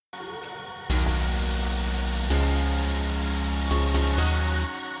Hello,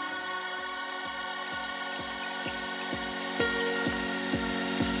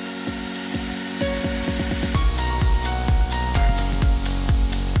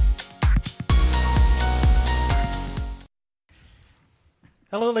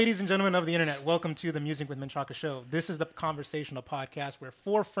 ladies and gentlemen of the internet. Welcome to the Music with Menchaca show. This is the conversational podcast where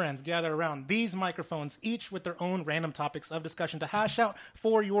four friends gather around these microphones, each with their own random topics of discussion to hash out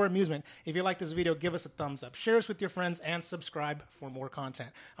for your amusement. If you like this video, give us a thumbs up, share us with your friends, and subscribe for more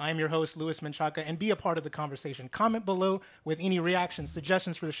content. I am your host, Louis Menchaca, and be a part of the conversation. Comment below with any reactions,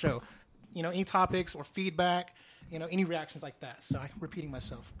 suggestions for the show, any topics or feedback, any reactions like that. So I'm repeating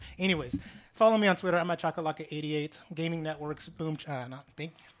myself. Anyways, follow me on Twitter. I'm at Chakalaka88. Gaming Networks, Boom Chakalaka.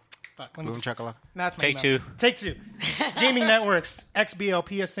 That's my Take two. Take two. Gaming Networks, XBL,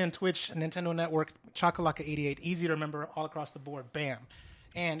 PSN, Twitch, Nintendo Network, Chakalaka88. Easy to remember all across the board. Bam.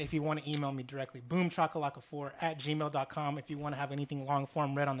 And if you want to email me directly, boomchakalaka4@gmail.com if you want to have anything long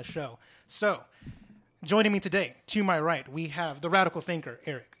form read on the show. So, joining me today, to my right, we have the radical thinker,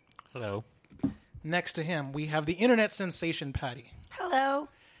 Eric. Hello. Next to him, we have the internet sensation, Patty. Hello.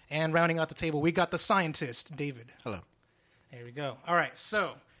 And rounding out the table, we got the scientist, David. Hello. There we go. All right,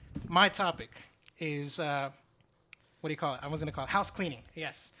 so my topic is, what do you call it? I was going to call it house cleaning.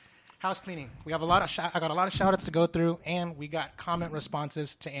 Yes, house cleaning. We have I got a lot of shout-outs to go through, and we got comment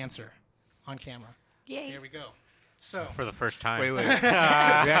responses to answer on camera. Yay. There we go. So For the first time. Wait. We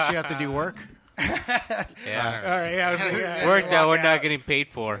actually have to do work? Yeah. all right, yeah, Work that we're out. not getting paid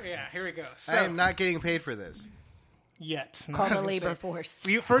for. yeah, here we go. So, I am not getting paid for this. yet. Call I was the gonna labor say, force.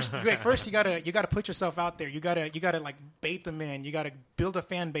 First you gotta put yourself out there. You gotta like bait them in. You gotta build a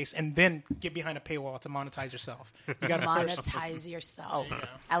fan base and then get behind a paywall to monetize yourself. You gotta Monetize yourself.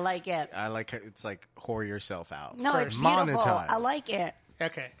 I like it. I like it's like whore yourself out. No, First. it's beautiful. Monetize. I like it.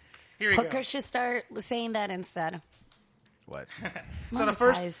 Okay, here we go. Hookers should start saying that instead. What? So the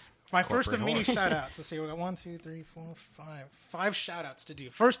Monetize. my first of Corporate many whore. shout outs. Let's see, we got 1, 2, 3, 4, 5. 5 shout outs to do.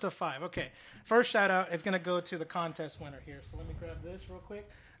 First of 5. Okay. First shout out is going to go to the contest winner here. So let me grab this real quick.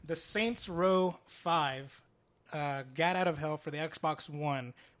 The Saints Row 5 got out of hell for the Xbox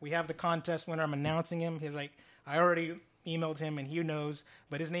One. We have the contest winner. I'm announcing him. He's like, I already emailed him and he knows,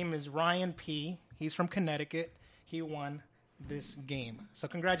 but his name is Ryan P. He's from Connecticut. He won this game. So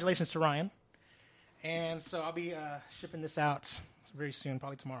congratulations to Ryan. And so I'll be shipping this out very soon,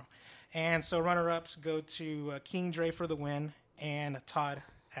 probably tomorrow. And so runner-ups go to King Dre for the win and Todd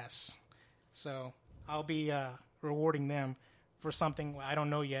S. So I'll be rewarding them for something I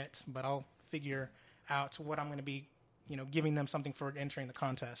don't know yet, but I'll figure out what I'm going to be, giving them something for entering the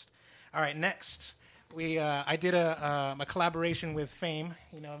contest. All right, next I did a collaboration with Fame.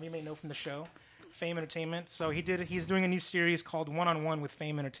 You may know from the show. Fame Entertainment. So he's doing a new series called One-on-One with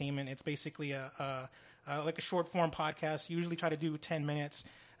Fame Entertainment. It's basically like a short form podcast. Usually try to do 10 minutes.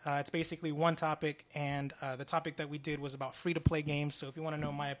 It's basically one topic, and the topic that we did was about free to play games. So if you want to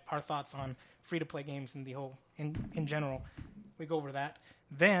know our thoughts on free to play games and the whole in general, we go over that.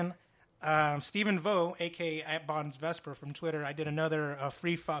 Then Stephen Vo, aka at Bonds Vesper from Twitter, I did another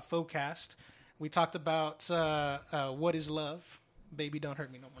free focast. We talked about what is love. Baby, don't hurt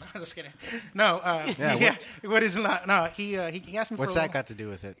me no more. I was just kidding. No, what is love? No, he asked me. What's that got to do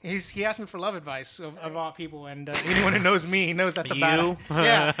with it? He asked me for love advice of all people, and anyone who knows me knows that's You? about.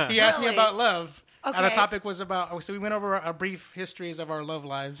 Yeah, he asked me Really? about love. Okay. The topic was about. So we went over our brief histories of our love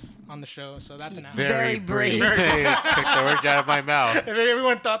lives on the show. So that's an hour. Very brief. Took the words out of my mouth.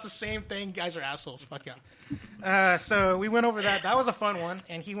 Everyone thought the same thing. Guys are assholes. Fuck yeah. So we went over that. That was a fun one,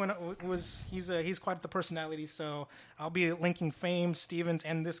 and he's quite the personality. So I'll be linking Fame, Stevens,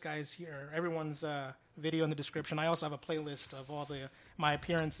 and this guy's here. Everyone's video in the description. I also have a playlist of all my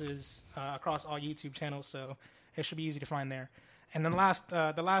appearances across all YouTube channels, so it should be easy to find there. And then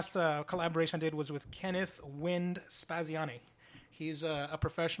the last collaboration I did was with Kenneth Wind Spaziani. He's a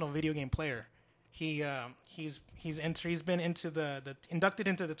professional video game player. He's been inducted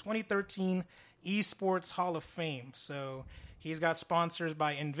into the 2013 Esports Hall of Fame. So he's got sponsors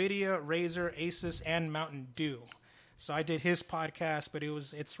by Nvidia, Razer, Asus, and Mountain Dew. So I did his podcast, but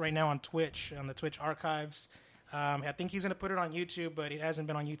it's right now on Twitch, on the Twitch archives. I think he's going to put it on YouTube, but it hasn't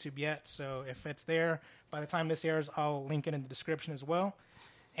been on YouTube yet. So if it's there, by the time this airs, I'll link it in the description as well.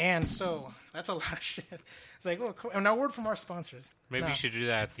 And so that's a lot of shit. It's like, look, and a word from our sponsors. Maybe you should do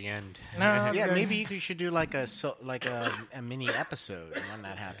that at the end. No, Yeah, maybe you should do like a mini episode when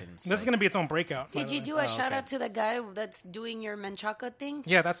that happens. This is going to be its own breakout. Did you do a shout out to the guy that's doing your Menchaca thing?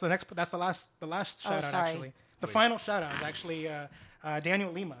 Yeah, that's the last shout out sorry. actually. The final shout out is actually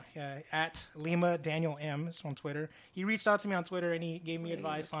Daniel Lima, at Lima Daniel M is on Twitter. He reached out to me on Twitter and he gave me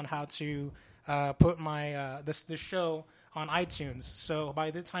advice on how to put my this show on iTunes. So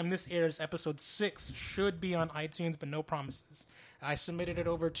by the time this airs, episode 6 should be on iTunes, but no promises. I submitted it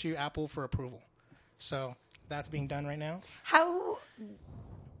over to Apple for approval. So that's being done right now. How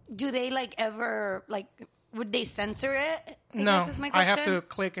do they ever would they censor it? No, guess is my I have question. to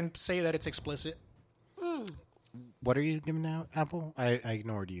click and say that it's explicit. What are you giving out, Apple? I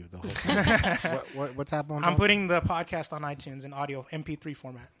ignored you the whole time. What's Apple? I'm putting the podcast on iTunes in audio MP3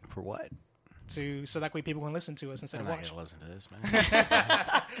 format For what? so that way people can listen to us instead I'm of not watch. going to listen to this,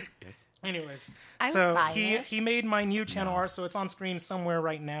 man. Anyways, I would so buy he it. he made my new channel art, so it's on screen somewhere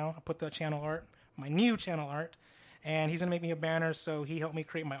right now. I put the channel art, my new channel art, and he's gonna make me a banner. So he helped me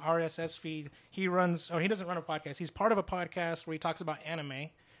create my RSS feed. He doesn't run a podcast. He's part of a podcast where he talks about anime.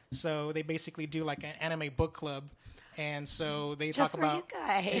 So they basically do like an anime book club, and so they Just talk for about you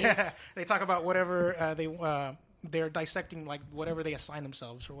guys. they talk about whatever they're dissecting, like whatever they assign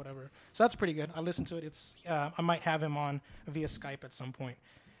themselves or whatever. So that's pretty good. I listen to it. It's I might have him on via Skype at some point.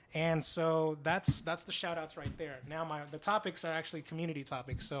 And so that's the shout outs right there. Now the topics are actually community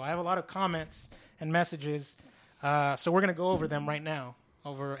topics. So I have a lot of comments and messages. So we're gonna go over them right now.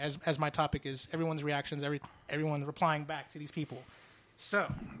 Over as my topic is everyone's reactions, everyone replying back to these people. So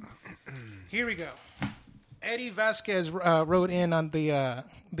here we go. Eddie Vasquez wrote in on the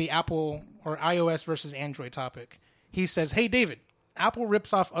Apple or iOS versus Android topic. He says, "Hey David, Apple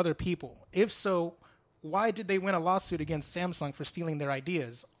rips off other people. If so, why did they win a lawsuit against Samsung for stealing their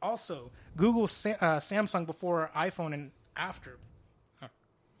ideas? Also, Google Samsung before iPhone and after.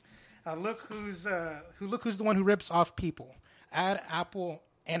 Look who's the one who rips off people. Add Apple."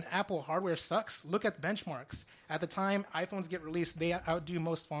 And Apple hardware sucks. Look at benchmarks. At the time iPhones get released, they outdo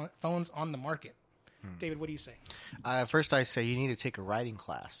most phones on the market. David, what do you say? First, I say you need to take a writing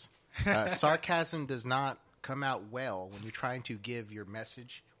class. Sarcasm does not come out well when you're trying to give your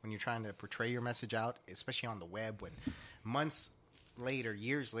message, when you're trying to portray your message out, especially on the web. When months later,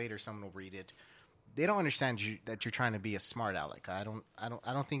 years later, someone will read it, they don't understand that you're trying to be a smart aleck. I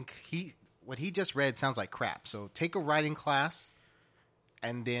don't think what he just read sounds like crap. So take a writing class.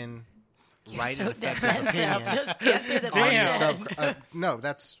 And then write an effective opinion. Just get to the on question. yourself. No,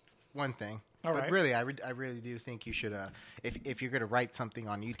 that's one thing. All but right. really, I really do think you should. If you're going to write something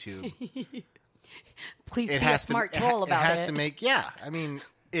on YouTube, Please it be a has smart to. troll about it has it. to make. Yeah, I mean,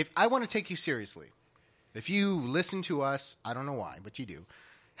 if I want to take you seriously, if you listen to us, I don't know why, but you do,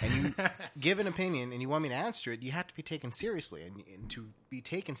 and you give an opinion and you want me to answer it, you have to be taken seriously. And to be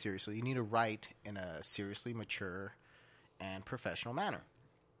taken seriously, you need to write in a seriously mature and professional manner.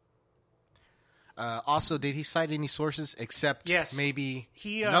 Also, did he cite any sources except Yes. maybe...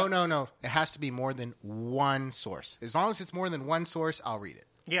 He, No. It has to be more than one source. As long as it's more than one source, I'll read it.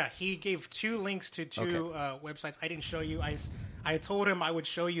 Yeah, he gave 2 links to 2 websites. I didn't show you. I told him I would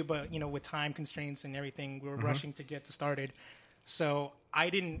show you, but with time constraints and everything, we were rushing to get started. So I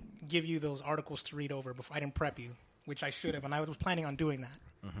didn't give you those articles to read over before. I didn't prep you, which I should have, and I was planning on doing that.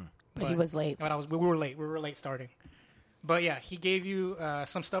 But he was late. But we were late. We were late starting. But yeah, he gave you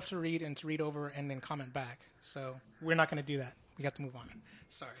some stuff to read and to read over and then comment back. So we're not going to do that. We have to move on.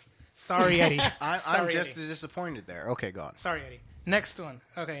 Sorry, Eddie. I'm Sorry, just Eddie. as disappointed there. Okay, go on. Sorry, Eddie. Next one.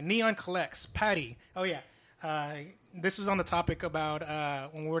 Okay, Neon Collects. Patty. Oh, yeah. This was on the topic about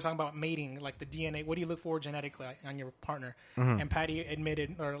when we were talking about mating, like the DNA. What do you look for genetically on your partner? And Patty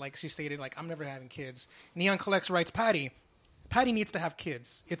admitted, or she stated, I'm never having kids. Neon Collects writes, Patty needs to have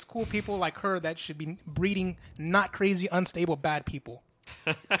kids. It's cool people like her that should be breeding not crazy, unstable, bad people.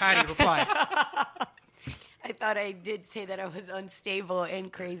 Patty replied. I thought I did say that I was unstable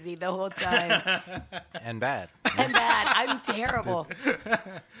and crazy the whole time. And bad. And bad. I'm terrible.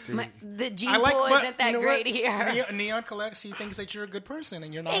 The gene pool but isn't that you know great what? here. Neon Collects, he thinks that you're a good person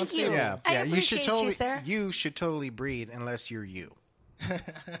and you're not Thank you. unstable. I You should appreciate totally. you, sir. You should totally breed unless you're you.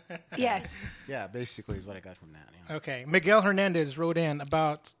 Yes. Yeah, basically is what I got from that. Yeah. Okay. Miguel Hernandez wrote in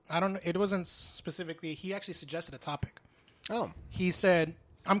about, I don't know, it wasn't specifically, he actually suggested a topic. Oh, He said,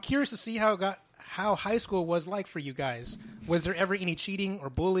 I'm curious to see how high school was like for you guys. Was there ever any cheating or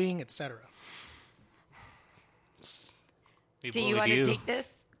bullying, etc.? Do you want to take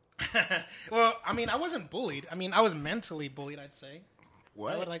this? Well, I mean, I wasn't bullied. I mean, I was mentally bullied, I'd say.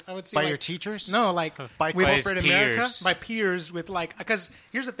 what? I would say By like- your teachers? No, like By with- corporate America? peers. by peers with because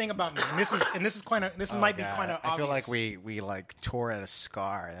here's the thing about me, and this is might be God, kind of obvious. I feel like we tore at a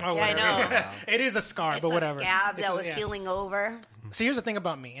scar. That's Oh, Yeah, I whatever. know. It is a scar, It's but whatever. a scab It's that a- was yeah. healing over. So here's the thing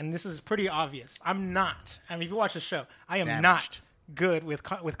about me, and this is pretty obvious. I'm not. I mean, if you watch the show, I am Damaged. not good with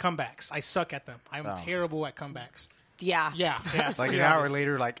comebacks. I suck at them. I'm terrible at comebacks. Yeah. Yeah. Like an hour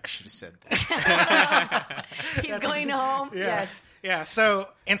later, like, I should have said that. He's going home. Yeah. Yes. Yeah. So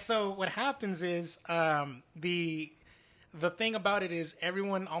what happens is the thing about it is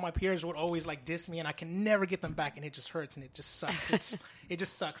everyone, all my peers would always like diss me, and I can never get them back, and it just hurts and it just sucks. It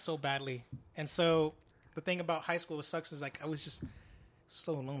just sucks so badly. And so the thing about high school sucks is like I was just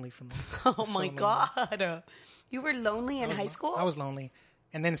so lonely for me. Oh my God. You were lonely in high school? I was lonely,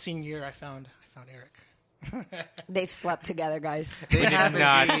 and then senior year I found Eric. They've slept together, guys. They have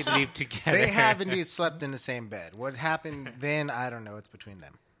Not indeed, sleep together. they have indeed slept in the same bed. What happened then, I don't know. It's between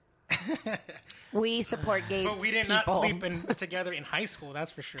them. We support gay But we did people. not sleep together in high school.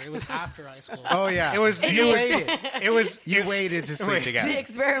 That's for sure. It was after high school. Oh, yeah. You waited. You waited to sleep together. The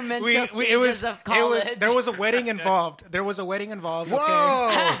experimental It stages was. of college. There was a wedding involved. Okay?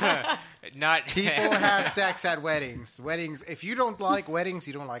 Whoa! Not People have sex at weddings. Weddings. If you don't like weddings,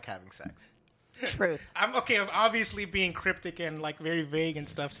 you don't like having sex. Truth. I'm okay. I'm obviously being cryptic and like very vague and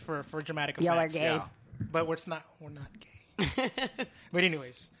stuff for dramatic effects. Y'all are gay. Yeah. But we're not gay. But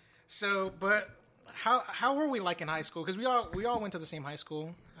anyways, but how were we like in high school? Because we all went to the same high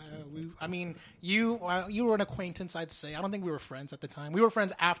school. You were an acquaintance, I'd say. I don't think we were friends at the time. We were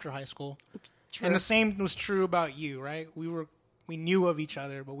friends after high school. True. And the same was true about you, right? We knew of each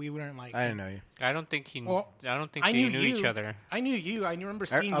other, but we weren't like. I didn't know you. I don't think he. Well, I don't think I they knew knew you. each other. I knew you. I remember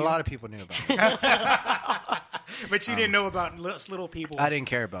seeing A you. lot of people knew about me. But you didn't know about little people. I didn't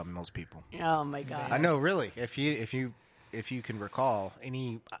care about most people. Oh my God. I know, really. If you can recall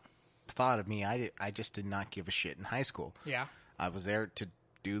any thought of me, I just did not give a shit in high school. Yeah. I was there to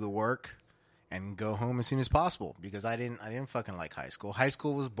do the work and go home as soon as possible because I didn't fucking like high school. High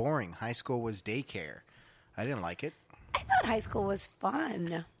school was boring. High school was daycare. I didn't like it. I thought high school was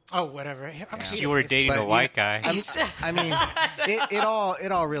fun. Oh, whatever. You were dating But a white guy. I mean,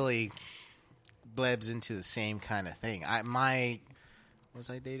 it all really blebs into the same kind of thing. Was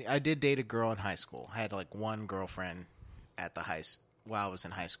I dating? I did date a girl in high school. I had like one girlfriend at the while I was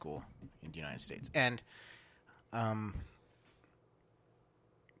in high school in the United States, and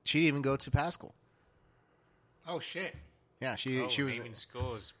she didn't even go to Pascal. Oh shit. Yeah, she was. naming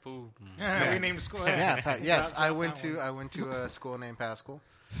schools. Boom. We named school. Yes, I Drop went that one. to a school named Pascal,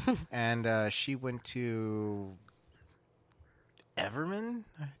 and she went to Everman.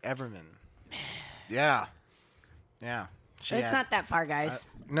 Yeah. It's not that far, guys.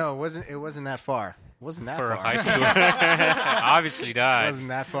 No, it wasn't that far. It wasn't that For far. high school. Obviously It not. wasn't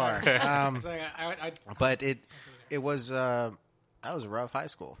that far. It's like, But it was that was a rough high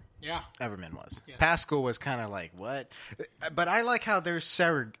school. yeah. Everman was. Yeah. Pascal was kind of like what, but I like how there's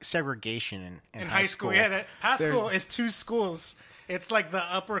segregation in In high school, yeah. Pascal There- is two schools. It's like the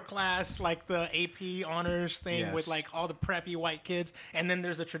upper class, like the AP honors thing Yes. with like all the preppy white kids, and then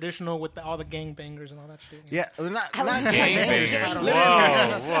there's the traditional with all the gangbangers and all that shit. Yeah, well, not was Gangbangers. I don't Whoa,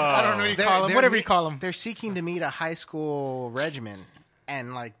 know. whoa. I don't know what you call them. They're Whatever you call them. They're seeking to meet a high school regimen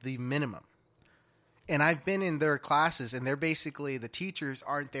and like the minimum. And I've been in their classes, and they're basically the teachers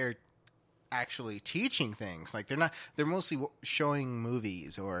aren't there actually teaching things. Like they're mostly showing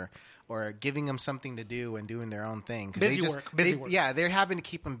movies or giving them something to do and doing their own thing. 'Cause Busy they work. Yeah, they're having to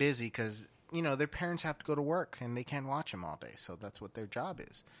keep them busy because their parents have to go to work and they can't watch them all day. So that's what their job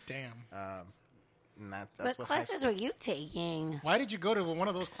is. Damn. And that's What what high classes school- were you taking? Why did you go to one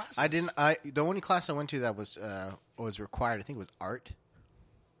of those classes? I didn't. The only class I went to that was required. I think it was art.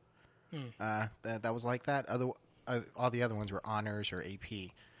 That was like that. All the other ones were honors or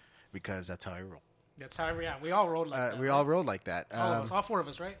AP, because that's how I roll. That's how. Yeah, we all rolled like that. We all rolled like that. All of us, all four of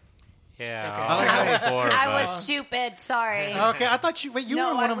us, right? Yeah. Okay. all four of I was us. stupid. Sorry. Okay, I thought you. Wait, you no,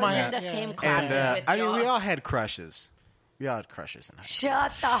 were one I of was my. in the yeah. same classes with I mean, y'all. we all had crushes. We all had crushes in high school.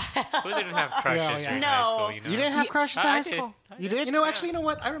 Shut the hell Who didn't have crushes Yeah, yeah. during No. high school? You didn't have crushes in I high did. school. I You did? Actually, you know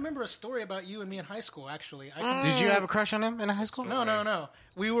what? I remember a story about you and me in high school. Actually, Did you have a crush on him in high school? No.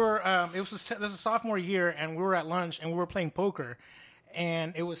 We were. It was a sophomore year, and we were at lunch, and we were playing poker,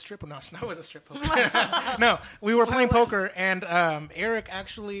 and it was strip. No, it wasn't strip poker. No, we were playing poker, and Eric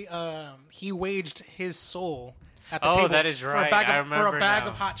actually he waged his soul at the Oh, table. that is For a right. bag I of, for a remember bag now.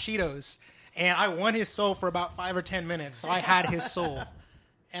 of hot Cheetos, and I won his soul for about 5 or 10 minutes. So I had his soul,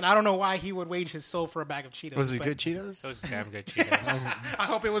 and I don't know why he would wage his soul for a bag of Cheetos. Was it but good Cheetos? Those damn good Cheetos. I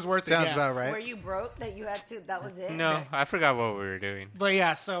hope it was worth it. Sounds yeah. about right. Were you broke that you had to? That was it. No, I forgot what we were doing. But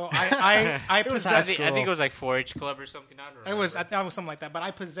yeah, so I was I possessed. think it was like 4-H club or something. I don't remember. It was something like that, but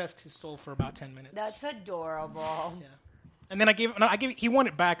I possessed his soul for about 10 minutes. That's adorable. Yeah. And then I gave he won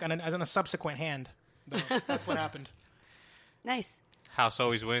it back on a subsequent hand. Though. That's what happened. Nice. House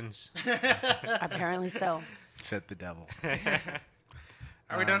always wins. Apparently so. Said the devil.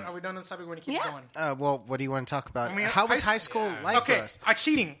 Are we done? Are we done on the subject? We're gonna keep Yeah. going. Well, what do you want to talk about? I mean, How was high high school like for Okay, us?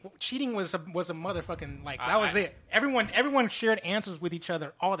 cheating was a motherfucking that was it. Everyone shared answers with each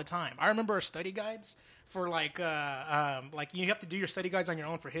other all the time. I remember our study guides for like you have to do your study guides on your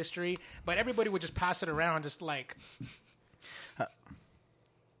own for history, but everybody would just pass it around, just like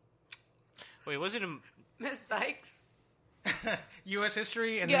Wait, wasn't it? Miss Sykes. U.S.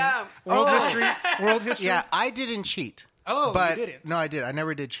 history and Yeah. then world history. Yeah, I didn't cheat. Oh, but you didn't. No, I did. I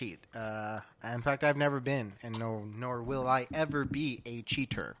never did cheat. In fact, I've never been, and nor will I ever be a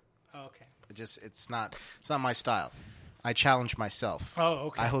cheater. Oh, okay. It's not my style. I challenge myself. Oh,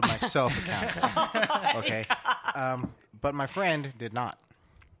 okay. I hold myself accountable. Okay. But my friend did not,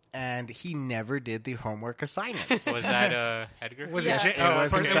 and he never did the homework assignments. Was that Edgar? Was Yeah. it? It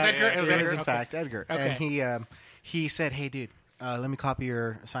was in fact Edgar? It was it Edgar? was in Okay. fact Edgar, Okay. and he said, "Hey, dude, let me copy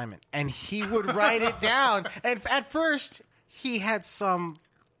your assignment," and he would write it down. And at first, he had some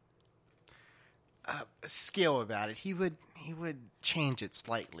skill about it. He would change it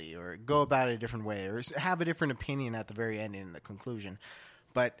slightly, or go about it a different way, or have a different opinion at the very end in the conclusion.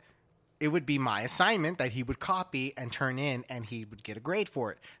 But it would be my assignment that he would copy and turn in, and he would get a grade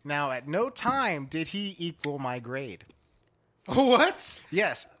for it. Now, at no time did he equal my grade. What?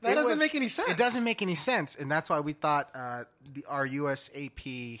 Yes. That it doesn't make any sense. It doesn't make any sense. And that's why we thought our US AP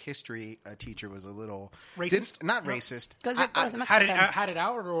history teacher was a little... Racist? Not No. racist. Because it was Had Mexican. it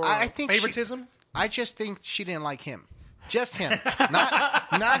out or I think favoritism? I just think she didn't like him. Just him.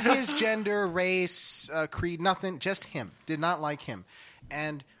 not his gender, race, creed, nothing. Just him. Did not like him.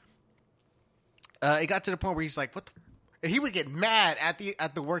 And it got to the point where he's like, what the... And he would get mad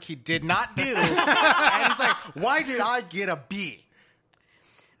at the work he did not do. And he's like, why did I get a B?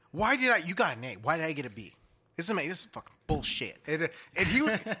 Why did I... You got an A. Why did I get a B? This is fucking bullshit. And he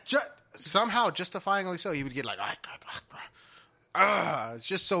would... somehow, justifyingly so, he would get like... it's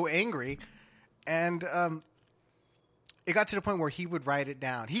just so angry. And it got to the point where he would write it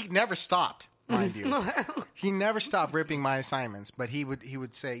down. He never stopped, mind you. He never stopped ripping my assignments, but he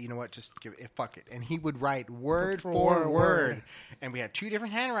would say, you know what, just give it, fuck it. And he would write word for word. And we had two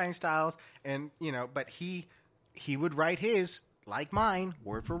different handwriting styles, and but he would write his, like mine,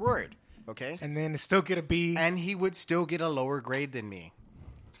 word for word. Okay? And then still get a B. And he would still get a lower grade than me.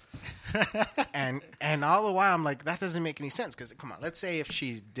 and all the while I'm like, that doesn't make any sense, because come on, let's say if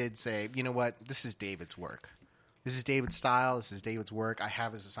she did say, you know what, this is David's work. This is David's style. This is David's work. I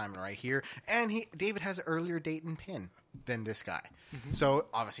have his assignment right here. And David has an earlier date and pin than this guy. Mm-hmm. So,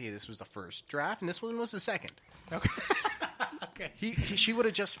 obviously, this was the first draft, and this one was the second. Okay. Okay. She would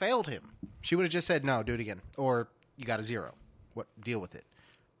have just failed him. She would have just said, no, do it again. Or, you got a 0. Deal with it.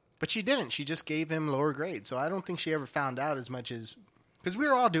 But she didn't. She just gave him lower grades. So, I don't think she ever found out as much as... Because we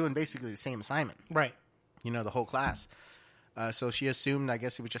were all doing basically the same assignment. Right. The whole class. So, she assumed, I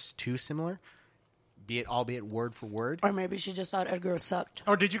guess, it was just too similar. Albeit word for word. Or maybe she just thought Edgar sucked.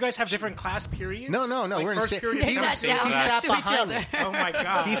 Or did you guys have different class periods? No. Like We're in first the period. He Sat down he next sat to each behind other. me. Oh my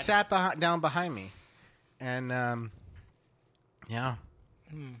god. He sat down behind me, and yeah,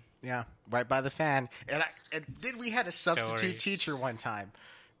 right by the fan. And then we had a substitute Stories. teacher one time.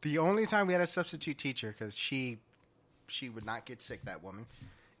 The only time we had a substitute teacher, because she would not get sick, that woman,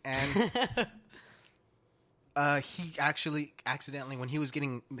 and. He actually accidentally, when he was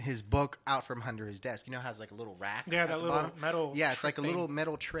getting his book out from under his desk, has like a little rack. Yeah, at that the little bottom? metal Yeah, it's like a thing. little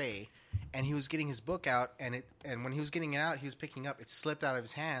metal tray, and he was getting his book out, and when he was getting it out, he was picking up. It slipped out of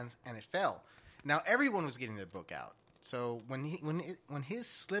his hands, and it fell. Now everyone was getting their book out, so when his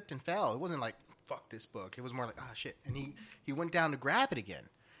slipped and fell, it wasn't like fuck this book. It was more like oh shit, and he went down to grab it again,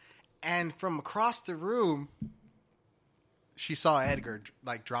 and from across the room, she saw Edgar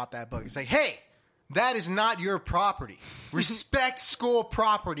like drop that book. He's like, hey. That is not your property. Respect school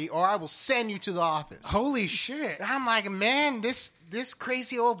property, or I will send you to the office. Holy shit. And I'm like, man, this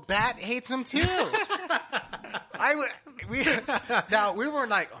crazy old bat hates him too. Now we weren't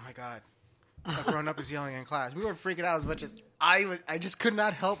like, oh my god, a grown up is yelling in class. We weren't freaking out as much as I was. I just could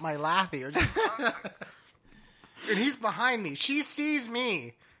not help my laughing. And he's behind me. She sees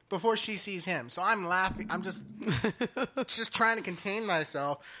me before she sees him, so I'm laughing. I'm just trying to contain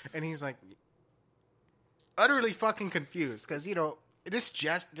myself, and he's like. Utterly fucking confused because this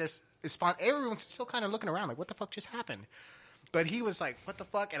just is everyone's still kind of looking around like what the fuck just happened, but he was like what the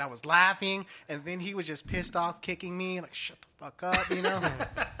fuck, and I was laughing, and then he was just pissed off, kicking me like shut the fuck up,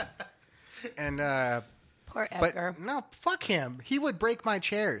 and Poor Edgar. but no, fuck him. He would break my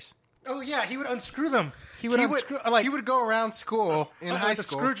chairs. Oh yeah, he would unscrew them. He would go around school in high like a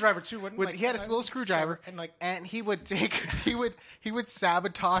school. screwdriver too. Wouldn't, He had a little screwdriver, and he would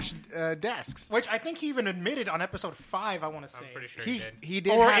sabotage desks. Which I think he even admitted on episode 5. I want to say. I'm pretty sure he did. He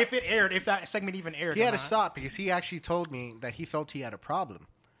did. Or if it aired, if that segment even aired. He or had to not. stop because he actually told me that he felt he had a problem.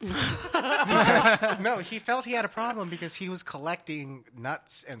 No, he felt he had a problem because he was collecting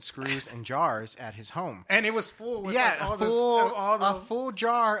nuts and screws and jars at his home. And it was full with a full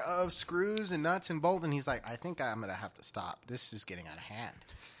jar of screws and nuts and bolts. And he's like, I think I'm going to have to stop. This is getting out of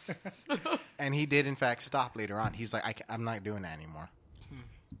hand. And he did, in fact, stop later on. He's like, I'm not doing that anymore.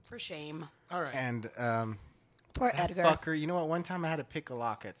 For shame. All right. And Poor that Edgar. fucker, you know what? One time I had to pick a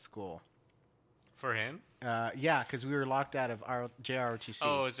lock at school. For him? Yeah, because we were locked out of our JROTC.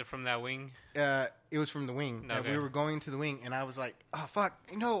 Oh, is it from that wing? It was from the wing. Okay. We were going to the wing, and I was like, oh, fuck.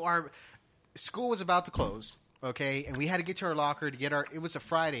 Our school was about to close, okay? And we had to get to our locker to get it was a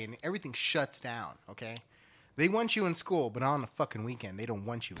Friday, and everything shuts down, okay? They want you in school, but on the fucking weekend, they don't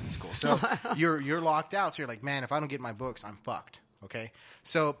want you in school. So you're locked out, so you're like, man, if I don't get my books, I'm fucked, okay?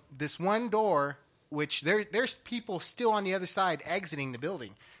 So this one door, which there's people still on the other side exiting the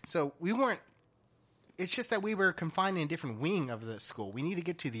building. So we weren't. It's just that we were confined in a different wing of the school. We need to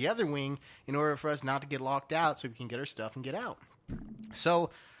get to the other wing in order for us not to get locked out so we can get our stuff and get out.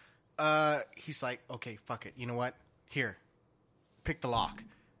 So he's like, okay, fuck it. You know what? Here, pick the lock.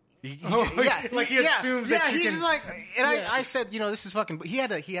 He assumes that you can... just like, and I said, this is fucking, he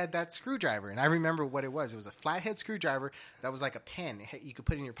had that screwdriver, and I remember what it was. It was a flathead screwdriver that was like a pen. You could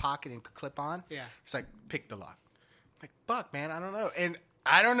put in your pocket and could clip on. Yeah. He's like, pick the lock. I'm like, fuck, man, I don't know. And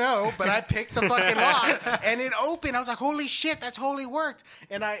I don't know, but I picked the fucking lock, and it opened. I was like, holy shit, that totally worked.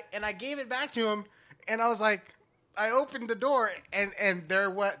 And I gave it back to him, and I was like, I opened the door, and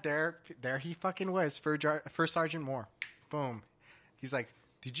there he fucking was, First Sergeant Moore. Boom. He's like,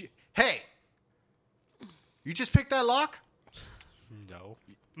 hey, you just picked that lock? No.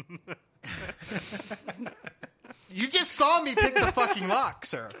 You just saw me pick the fucking lock,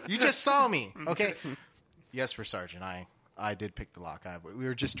 sir. You just saw me. Okay. Yes, First Sergeant, I did pick the lock. We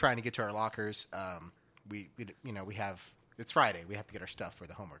were just trying to get to our lockers. We have, it's Friday. We have to get our stuff for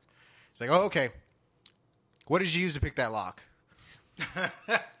the homework. It's like, oh, okay. What did you use to pick that lock?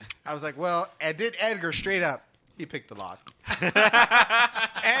 I was like, well, I did Edgar straight up. He picked the lock.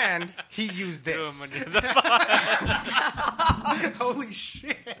 And he used this. Holy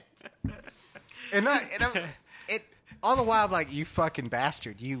shit. And all the while, I'm like, you fucking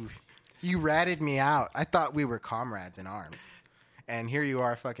bastard. You ratted me out. I thought we were comrades in arms. And here you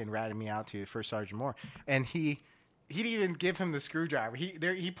are fucking ratting me out to First Sergeant Moore. And he didn't even give him the screwdriver.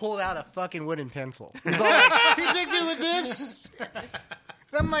 He pulled out a fucking wooden pencil. He's like, he picked it with this.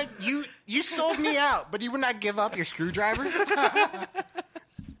 And I'm like, you sold me out, but you would not give up your screwdriver?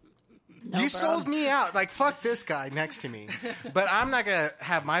 You sold me out. Like, fuck this guy next to me. But I'm not going to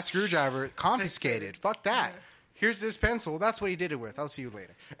have my screwdriver confiscated. Fuck that. Here's this pencil. That's what he did it with. I'll see you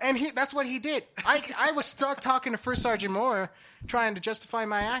later. And that's what he did. I was stuck talking to First Sergeant Moore, trying to justify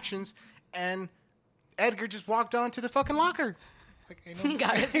my actions, and Edgar just walked on to the fucking locker. He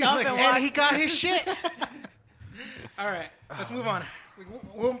got his stuff and he got his shit. All right, let's move on.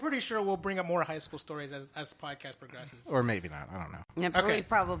 I'm pretty sure we'll bring up more high school stories as the podcast progresses. Or maybe not. I don't know. Yeah, Okay. We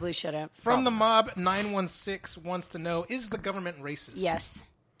probably shouldn't. From the mob, 916 wants to know, is the government racist? Yes.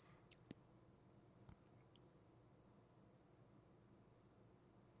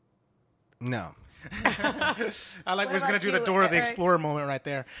 No. I like What we're just going about to do the you, Dora the Eric? Explorer moment right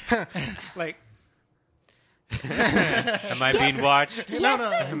there. Like, Am I being watched? Yes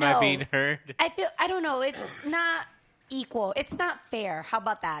and Am no. I being heard? I don't know. It's not equal. It's not fair. How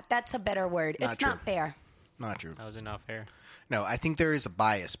about that? That's a better word. Not It's true. not fair. Not true. How is it not fair? No, I think there is a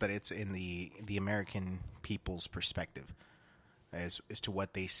bias, but it's in the American people's perspective as to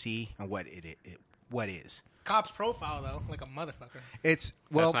what they see and what what is. cops profile, though, like a motherfucker. It's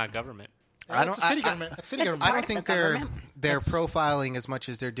That's not government. I don't. It's city I- government. It's city It's government. I part don't of think the government. they're profiling as much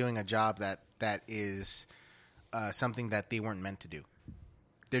as they're doing a job that is something that they weren't meant to do.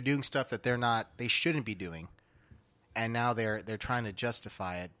 They're doing stuff that they shouldn't be doing, and now they're trying to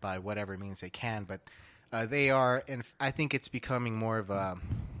justify it by whatever means they can. But they are, and I think it's becoming more of a.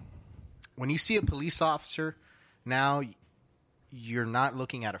 When you see a police officer now, you're not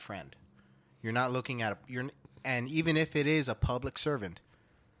looking at a friend. You're not looking at and even if it is a public servant.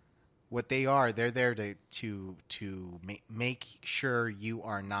 What they're there to make sure you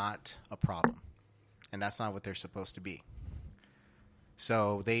are not a problem, and that's not what they're supposed to be.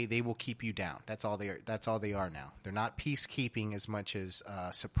 So they will keep you down. That's all they are now. They're not peacekeeping as much as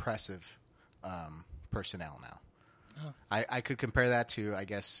suppressive personnel now. I could compare that to, I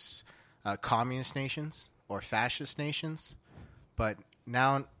guess, communist nations or fascist nations. But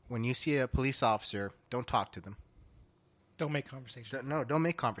now, when you see a police officer, don't talk to them. Don't make conversation. No, don't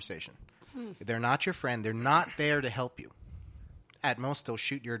make conversation. They're not your friend. They're not there to help you. At most, they'll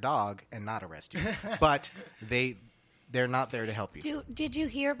shoot your dog and not arrest you. But they're not there to help you. Did you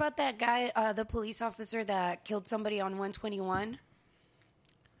hear about that guy, the police officer that killed somebody on 121?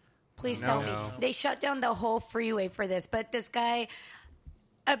 Please tell me. No. They shut down the whole freeway for this, but this guy,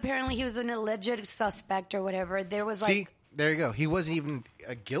 apparently he was an alleged suspect or whatever. There was See, there you go. He wasn't even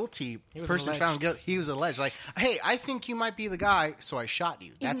a guilty person found guilty. He was alleged. Like, hey, I think you might be the guy, so I shot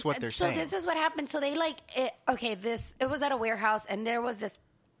you. That's what they're saying. So this is what happened. So they it was at a warehouse, and there was this.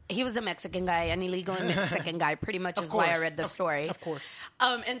 He was a Mexican guy, an illegal Mexican guy. Pretty much is why I read the story. Of course.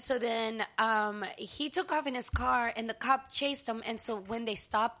 And so then he took off in his car, and the cop chased him. And so when they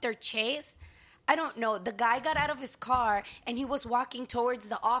stopped their chase, I don't know. The guy got out of his car, and he was walking towards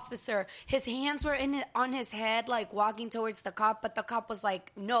the officer. His hands were on his head, like walking towards the cop. But the cop was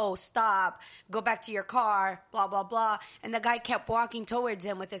like, "No, stop. Go back to your car." Blah blah blah. And the guy kept walking towards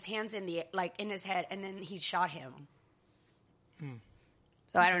him with his hands in his head, and then he shot him.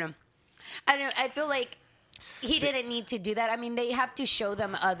 So I don't know. I feel like he didn't need to do that. I mean, they have to show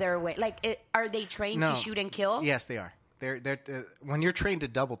them other way. Like, are they trained to shoot and kill? Yes, they are. They're when you're trained to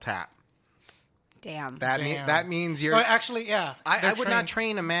double tap. Damn. That means you're. Well, actually, yeah. I would not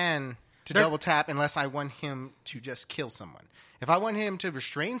train a man to double tap unless I want him to just kill someone. If I want him to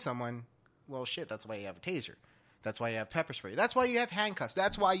restrain someone, well, shit, that's why you have a taser. That's why you have pepper spray. That's why you have handcuffs.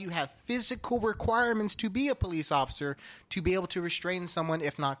 That's why you have physical requirements to be a police officer, to be able to restrain someone,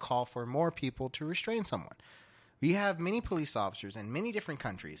 if not call for more people to restrain someone. We have many police officers in many different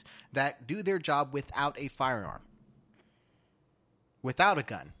countries that do their job without a firearm, without a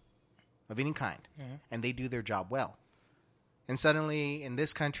gun of any kind, and they do their job well. And suddenly, in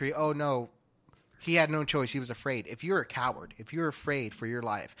this country, oh no, he had no choice. He was afraid. If you're a coward, if you're afraid for your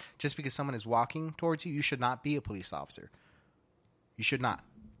life, just because someone is walking towards you, you should not be a police officer. You should not.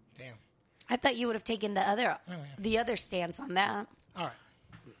 Damn. I thought you would have taken the other stance on that. All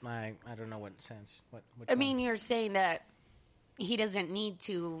right. I don't know what sense. I mean, you're saying that he doesn't need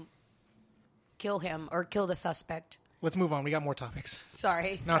to kill him or kill the suspect. Let's move on. We got more topics.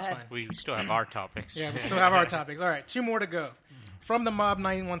 Sorry. No, it's fine. We still have our topics. Yeah, we still have our topics. All right, 2 more to go. From the Mob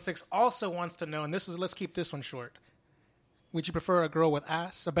 916 also wants to know, and let's keep this one short. Would you prefer a girl with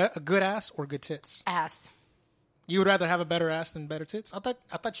ass, a good ass, or good tits? Ass. You would rather have a better ass than better tits? I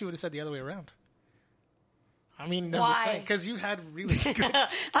thought you would have said the other way around. I mean, why? Because you had really good. good.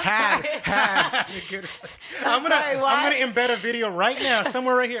 I'm gonna embed a video right now,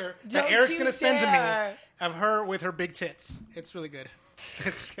 somewhere right here, that Don't Eric's you gonna send to dare. me of her with her big tits. It's really good.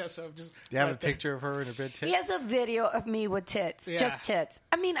 So just. Do you have a picture of her in her bed tits? He has a video of me with tits. Yeah. Just tits.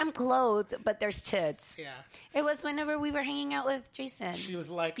 I mean, I'm clothed, but there's tits. Yeah. It was whenever we were hanging out with Jason. She was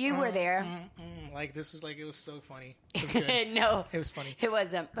like, You were there. Like this was like it was so funny. It was good. No. It was funny. It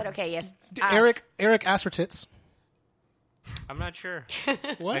wasn't. But okay, yes. Ass. Eric asked for tits. I'm not sure.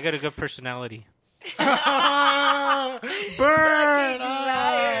 What? I got a good personality. Burn!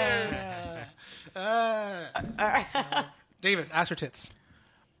 David, ask for tits.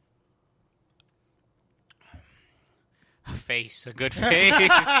 A good face.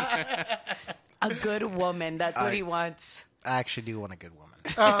 A good woman. That's what he wants. I actually do want a good woman.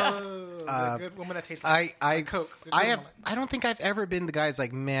 A good woman that tastes like Coke. I don't think I've ever been the guy that's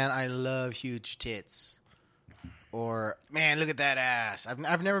like, man, I love huge tits. Or, man, look at that ass.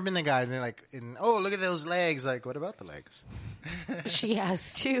 I've never been the guy. And they're like, look at those legs. Like, what about the legs? She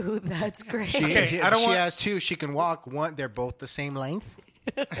has two. That's great. She has two. She can walk. One, they're both the same length.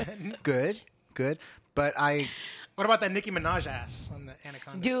 Good. But What about that Nicki Minaj ass on the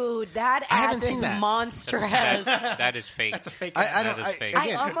Anaconda? Dude, that I haven't ass seen is that. monstrous. That is fake. That's a fake. That is fake.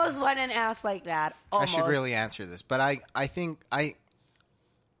 I almost want an ass like that. Almost. I should really answer this, but I think I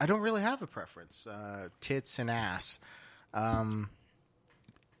don't really have a preference. Tits and ass. Okay,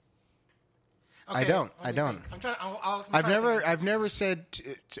 I don't. I'm trying. I've never said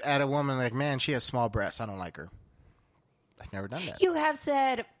at a woman like, man, she has small breasts. I don't like her. I've never done that. You have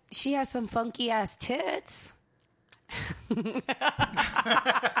said she has some funky ass tits.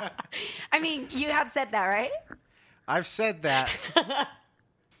 I mean, you have said that, right? I've said that,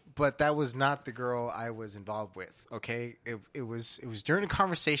 but that was not the girl I was involved with. Okay, it was during a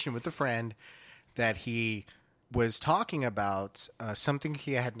conversation with a friend that he was talking about something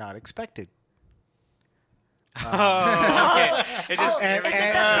he had not expected. It just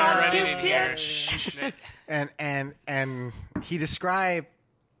running in here. And he described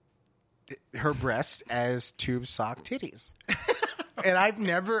her breasts as tube sock titties, and I've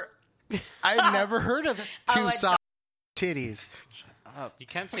never heard of tube sock titties. You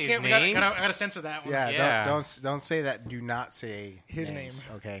can't say Okay, his I name. gotta censor that one. Yeah, Yeah. Don't say that. Do not say His names.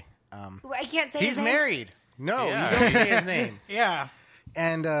 name. Okay. I can't say He's his name. married. No, Yeah. you don't say his name. Yeah.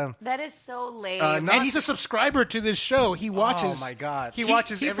 And That is so lame. not- And he's a subscriber to this show. He watches. Oh my god, He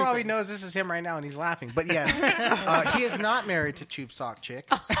watches. He everything. probably knows this is him right now, and he's laughing. But yes, he is not married to Tube Sock Chick.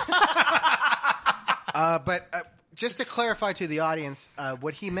 But just to clarify to the audience,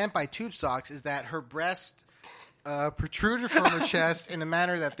 what he meant by tube socks is that her breast protruded from her chest in a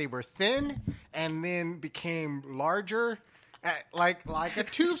manner that they were thin and then became larger, like a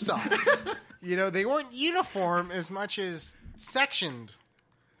tube sock. They weren't uniform as much as sectioned.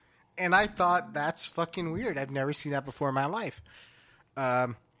 And I thought, that's fucking weird. I've never seen that before in my life.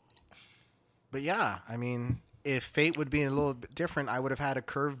 But yeah, I mean, if fate would be a little bit different, I would have had a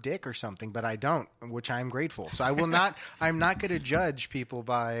curved dick or something, but I don't, which I'm grateful. So I will not. I'm not going to judge people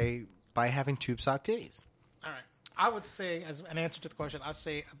by having tube sock titties. All right. I would say, as an answer to the question, I'd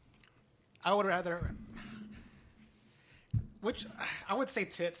say I would rather. Which I would say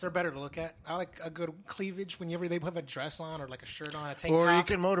tits. They're better to look at. I like a good cleavage whenever they have a dress on or like a shirt on, a tank Or top. you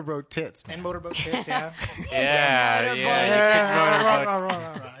can motorboat tits, man. And motorboat tits, yeah. Yeah,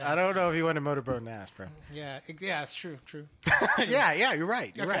 Right. I don't know if you want to motorboat an ass, bro. Yeah, it's true. yeah, you're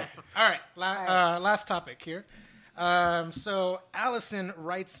right. You're right. All right, last topic here. So Allison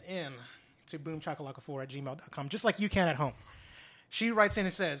writes in to boomchakalaka4@gmail.com, just like you can at home. She writes in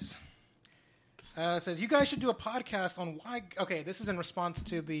and says, you guys should do a podcast on why. Okay, this is in response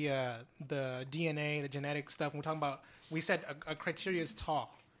to the DNA, the genetic stuff. We're talking about. We said a criteria is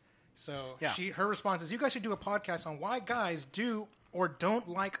tall. So Yeah. her response is, you guys should do a podcast on why guys do or don't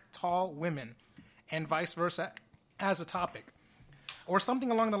like tall women, and vice versa, as a topic, or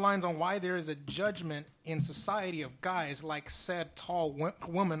something along the lines on why there is a judgment in society of guys like said tall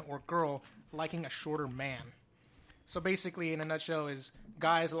woman or girl liking a shorter man. So basically, in a nutshell, is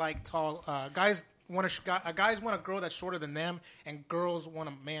guys like tall guys want a girl that's shorter than them, and girls want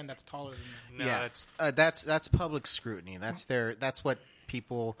a man that's taller than them. No, Yeah, that's public scrutiny. That's what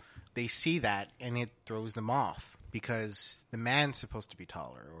people, they see that and it throws them off because the man's supposed to be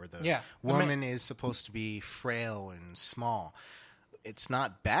taller or the woman is supposed to be frail and small. It's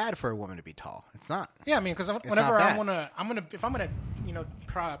not bad for a woman to be tall. It's not. Yeah, I mean, because not whenever bad. if I'm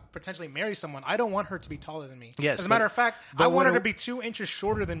gonna potentially marry someone, I don't want her to be taller than me. Yes, as a matter of fact, but I want her what to be 2 inches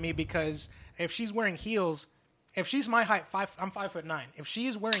shorter than me, because if she's wearing heels, if she's my height, I'm 5'9". If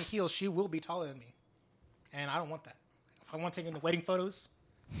she's wearing heels, she will be taller than me, and I don't want that. If I want taking the wedding photos,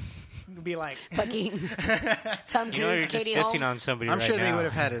 it'd be like Fucking Tom Cruise, You know, you're just Katie dissing Holmes. on somebody I'm right sure they now. would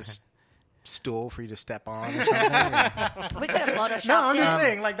have had a stool for you to step on or something. We could have photoshopped no. I'm just it.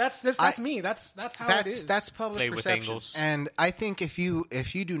 saying, like that's me. That's how it is. That's public Play with perception. angles. And I think if you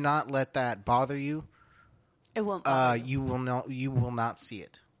do not let that bother you, It won't. you will not see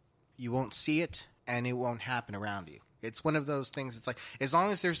it. You won't see it, and it won't happen around you. It's one of those things. It's like, as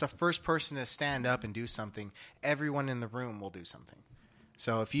long as there's the first person to stand up and do something, everyone in the room will do something.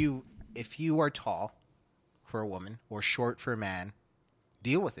 So if you are tall for a woman or short for a man,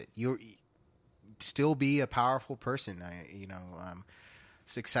 deal with it. You still be a powerful person.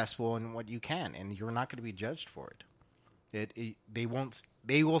 Successful in what you can, and you're not going to be judged for it.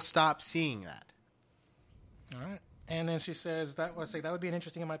 They will stop seeing that. All right. And then she says that would be an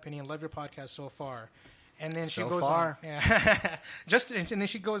interesting, in my opinion. Love your podcast so far. And then she So goes far. on. Yeah. And then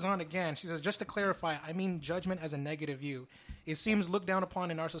she goes on again. She says, just to clarify, I mean judgment as a negative view. It seems looked down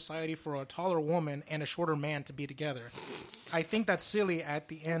upon in our society for a taller woman and a shorter man to be together. I think that's silly at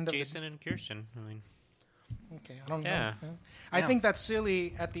the end of Jason and Kirsten. I mean, Okay, I don't Yeah. know. I think that's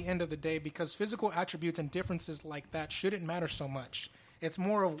silly at the end of the day, because physical attributes and differences like that shouldn't matter so much. It's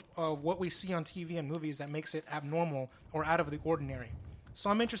more of what we see on TV and movies that makes it abnormal or out of the ordinary. So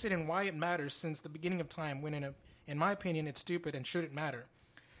I'm interested in why it matters since the beginning of time, when in my opinion, it's stupid and shouldn't matter.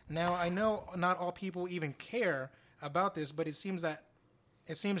 Now, I know not all people even care about this, but it seems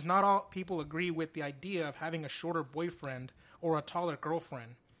not all people agree with the idea of having a shorter boyfriend or a taller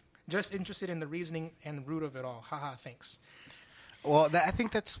girlfriend. Just interested in the reasoning and root of it all. Haha, thanks. Well, I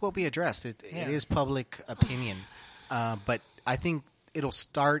think that's what we addressed. It is public opinion, but I think it'll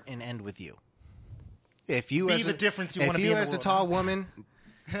start and end with you. If you Be as the a, difference you if wanna be you in the as a world, tall woman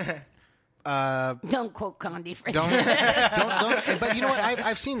Don't quote Condi for don't, that. don't. But you know what?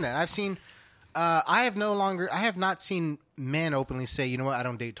 I've seen that. I've seen. I have not seen men openly say, you know what, I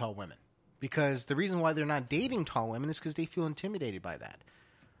don't date tall women, because the reason why they're not dating tall women is because they feel intimidated by that.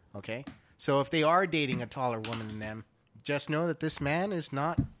 Okay, so if they are dating a taller woman than them, just know that this man is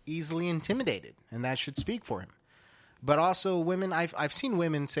not easily intimidated, and that should speak for him. But also, women, I've seen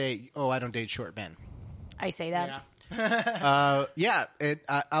women say, "Oh, I don't date short men." I say that. Yeah.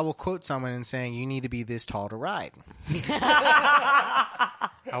 I will quote someone in saying, "You need to be this tall to ride."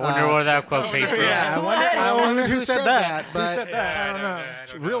 I wonder where that quote came from. Yeah, I wonder who said that. Who But said that? I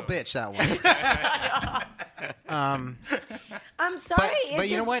don't know. real bitch, that one. I'm sorry. but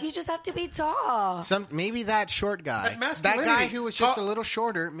you know what? You just have to be tall. Maybe that short guy, That's that masculinity. guy who was just Tall- a little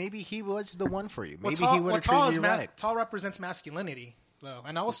shorter, maybe he was the one for you. Maybe Well, he would have tall, treated you right. tall represents masculinity, though,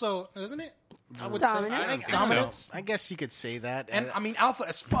 and also, isn't it? I would Dominance. say dominance. I guess you could say that. And I mean, alpha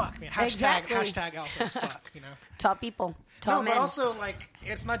as fuck. I mean, Exactly. hashtag alpha as fuck. You know. Tall people. Tall No, men. but also like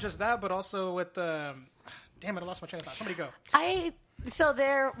it's not just that, but also with the. Damn it! I lost my train of thought. Somebody go. So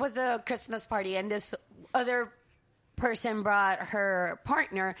there was a Christmas party, and this other person brought her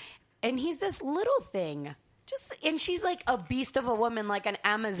partner, and he's this little thing. And she's like a beast of a woman, like an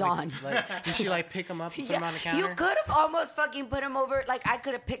Amazon. Did she pick him up and put him on the counter? You could have almost fucking put him over. Like I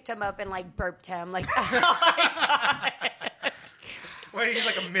could have picked him up and like burped him. Like that's how I saw it. Wait, he's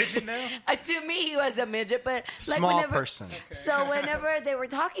like a midget now. To me, he was a midget, but like Small person. So whenever they were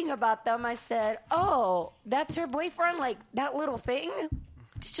talking about them, I said, "Oh, that's her boyfriend, like that little thing."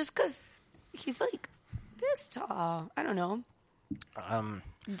 It's just because he's like this tall. I don't know.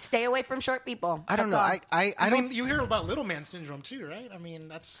 Stay away from short people. I don't know. That's all. I I don't. mean, you hear about little man syndrome too, right? I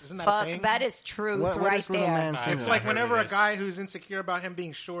mean, isn't that a Fuck, thing? that is truth What right is little there. man It's syndrome? like heard whenever of a this. guy who's insecure about him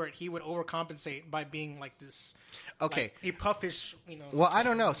being short, he would overcompensate by being like this. Okay. Like, a puffish, you know. Well, I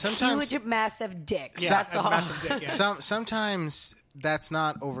don't know. Sometimes Huge, massive dick. yeah, That's a all. massive dick. Yeah. sometimes that's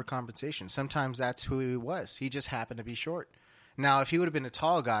not overcompensation. Sometimes that's who he was. He just happened to be short. Now, if he would have been a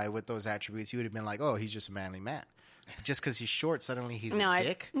tall guy with those attributes, you would have been like, "Oh, he's just a manly man." Just because he's short, suddenly he's No, a I-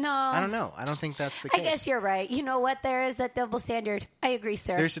 dick? no. I don't know. I don't think that's the I case. guess you're right. You know what? There is a double standard. I agree,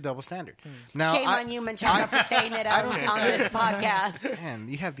 sir. There's a double standard. Now, Shame on you, Manchester, for saying it on this podcast. Man,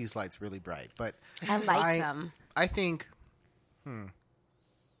 you have these lights really bright, but I like them. I think,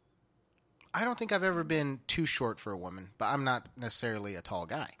 I don't think I've ever been too short for a woman, but I'm not necessarily a tall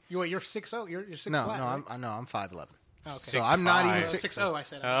guy. You're 6'0". You're 6'5". No, right? I'm 5'11". Okay. So I'm not even 6'5". 6'0". I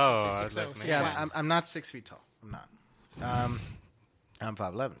said. Oh, I I was said like, 6'0". man. 6'5". Yeah, I'm not 6 feet tall. I'm not. I'm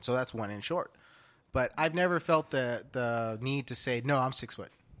 5'11", so that's 1 inch short. But I've never felt the need to say no. I'm 6 foot.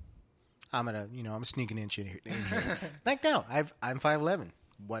 I'm sneaking inch in here. Like no, I'm 5'11".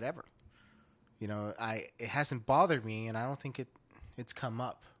 Whatever. It hasn't bothered me, and I don't think it's come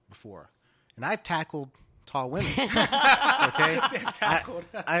up before. And I've tackled tall women. Okay,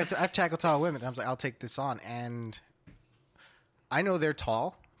 I've tackled tall women. I was like, I'll take this on, and I know they're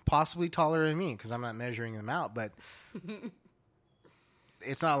tall, possibly taller than me because I'm not measuring them out, but.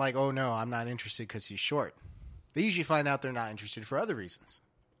 It's not like, oh no, I'm not interested because he's short. They usually find out they're not interested for other reasons,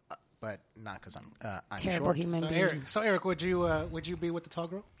 but not because I'm Terrible short. human being. Eric, would you be with the tall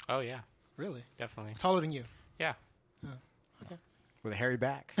girl? Oh yeah, Really? definitely. Taller than you? Yeah. With a hairy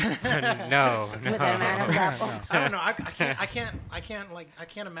back. No. With an Adam's apple. I don't know. I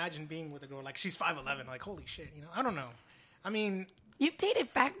can't imagine being with a girl like she's 5'11". Like holy shit, I don't know. I mean, You've dated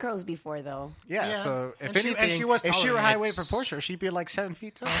fat girls before, though. Yeah, Yeah. so if And she anything, was if she taller were than high me. weight proportional, she'd be like 7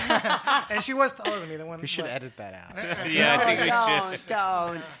 feet tall. and she was taller than me. The one We should but- edit that out. Yeah, I think we should.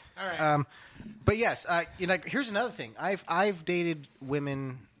 Don't. All right. But yes, here's another thing. I've dated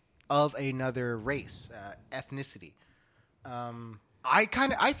women of another race, ethnicity.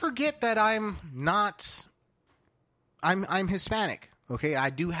 I forget that I'm Hispanic. Okay, I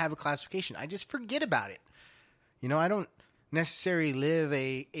do have a classification. I just forget about it. I don't necessarily live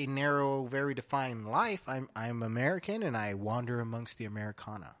a narrow, very defined life. I'm American, and I wander amongst the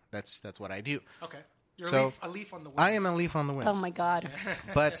Americana. That's what I do. Okay. You're So, a leaf on the wind. I am a leaf on the wind. Oh, my God.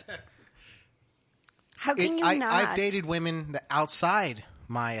 But How can you not? I've dated women that outside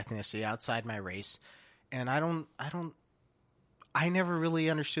my ethnicity, outside my race, and I never really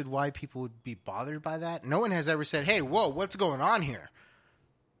understood why people would be bothered by that. No one has ever said, "Hey, whoa, what's going on here?"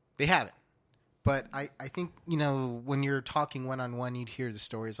 They haven't. But I think, when you're talking one-on-one, you'd hear the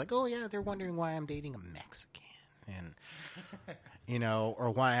stories like, oh, yeah, they're wondering why I'm dating a Mexican. And, or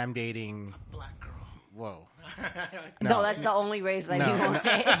why I'm dating... Black girl. Whoa. No, that's the only race that you won't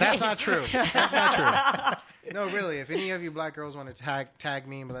date. That's not true. That's not true. No, really, if any of you black girls want to tag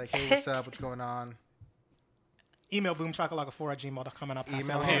me and be like, hey, what's up? What's going on? Email boomchakalaka4@gmail.com and I'll pass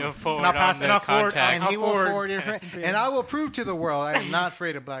Email it him. along. He'll forward And I'll pass on and the I'll forward. contact. And I'll he will forward your friend. And I will prove to the world I am not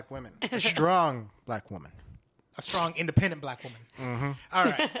afraid of black women. A strong black woman. a strong, independent black woman. Mm-hmm. All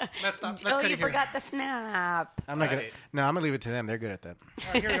right. Let's stop. Let's Oh, cut you it here. forgot the snap. I'm not Right. gonna. No, I'm gonna leave it to them. They're good at that.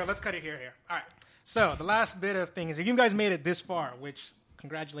 All right, here we go. Let's cut it here. All right. So the last bit of thing is, if you guys made it this far, which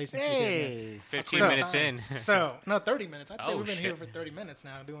congratulations. Hey. 15 So- minutes in. So, no, 30 minutes. I'd say Oh, we've been here shit. for 30 minutes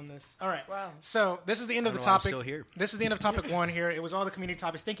now doing this. All right. Wow. So, this is the end of the don't know why I'm topic. still here. This is the end of topic 1 here. It was all the community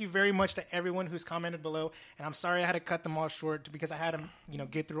topics. Thank you very much to everyone who's commented below. And I'm sorry I had to cut them all short because I had to,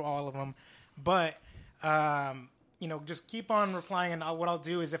 get through all of them. But, just keep on replying. And what I'll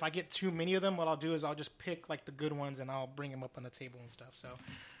do is if I get too many of them, what I'll do is I'll just pick like the good ones and I'll bring them up on the table and stuff.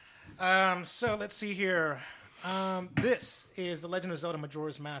 So let's see here. This is The Legend of Zelda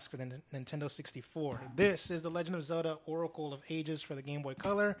Majora's Mask for the Nintendo 64. This is The Legend of Zelda Oracle of Ages for the Game Boy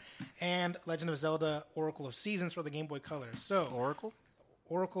Color, and Legend of Zelda Oracle of Seasons for the Game Boy Color. So Oracle?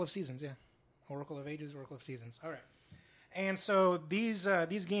 Oracle of Seasons, yeah. Oracle of Ages, Oracle of Seasons. All right. And so these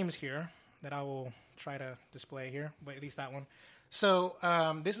games here that I will try to display here, but at least that one. So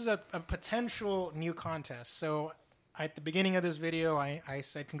this is a potential new contest. So at the beginning of this video, I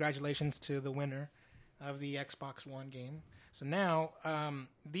said congratulations to the winner of the Xbox One game. So now,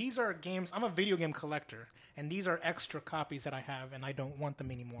 these are games. I'm a video game collector, and these are extra copies that I have, and I don't want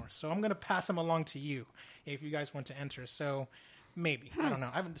them anymore. So I'm going to pass them along to you if you guys want to enter. So maybe. I don't know.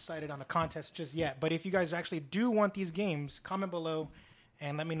 I haven't decided on a contest just yet. But if you guys actually do want these games, comment below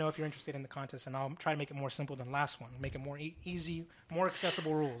and let me know if you're interested in the contest, and I'll try to make it more simple than last one. Make it more easy, more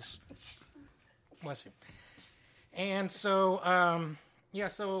accessible rules. Bless you. And so,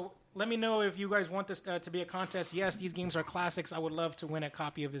 so let me know if you guys want this to be a contest. Yes, these games are classics. I would love to win a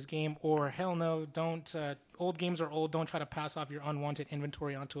copy of this game. Or hell no, don't. Old games are old. Don't try to pass off your unwanted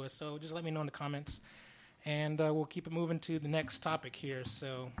inventory onto us. So just let me know in the comments. And we'll keep it moving to the next topic here.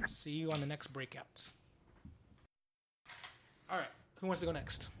 So see you on the next breakout. All right. Who wants to go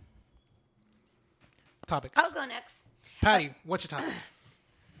next? Topics. I'll go next. Patty, what's your topic?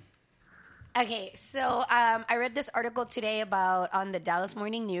 Okay, so I read this article today on the Dallas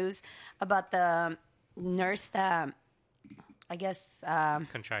Morning News about the nurse that I guess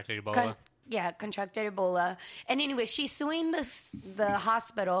Contracted Ebola. contracted Ebola. And anyway, she's suing the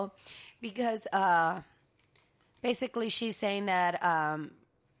hospital because basically she's saying that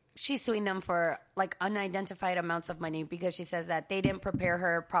she's suing them for like unidentified amounts of money because she says that they didn't prepare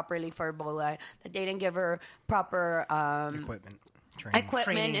her properly for Ebola, that they didn't give her proper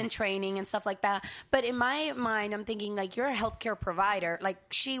equipment and training and stuff like that. But in my mind, I'm thinking like you're a healthcare provider. Like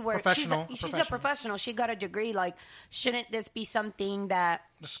she's a professional. She got a degree. Like shouldn't this be something that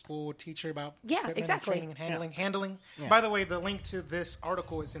the school would teach her about? Exactly. Training and handling. Yeah. By the way, the link to this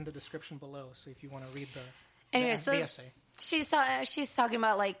article is in the description below. So if you want to read the essay. She's talking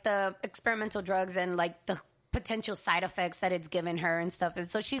about like the experimental drugs and like the potential side effects that it's given her and stuff. And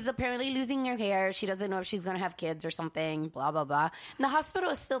so she's apparently losing her hair. She doesn't know if she's going to have kids or something, blah, blah, blah. And the hospital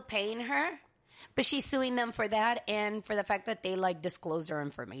is still paying her, but she's suing them for that and for the fact that they like disclose her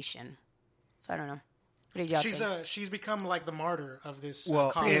information. So I don't know. What did y'all think? She's become like the martyr of this.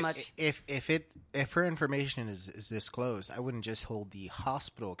 Well, much. if her information is disclosed, I wouldn't just hold the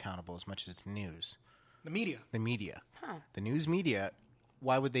hospital accountable as much as the news. The media. Huh. The news media,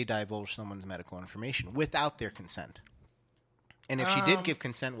 why would they divulge someone's medical information without their consent? And if she did give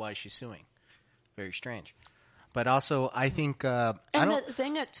consent, why is she suing? Very strange. But also, I think... the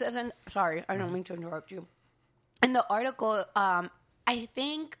thing that says... Sorry, I don't mean to interrupt you. In the article, I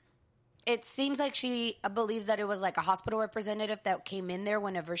think it seems like she believes that it was like a hospital representative that came in there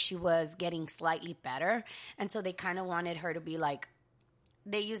whenever she was getting slightly better. And so they kind of wanted her to be like...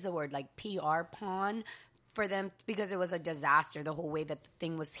 They use the word like PR pawn for them because it was a disaster, the whole way that the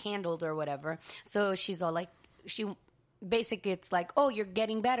thing was handled or whatever. So she's all like, basically it's like, oh, you're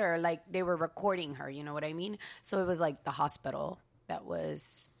getting better. Like they were recording her, you know what I mean? So it was like the hospital that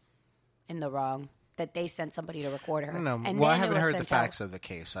was in the wrong, that they sent somebody to record her. I don't know. And well, I then it haven't was heard the sent facts out. of the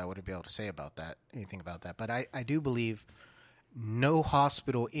case. I wouldn't be able to say anything about that. But I do believe no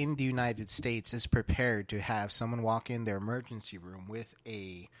hospital in the United States is prepared to have someone walk in their emergency room with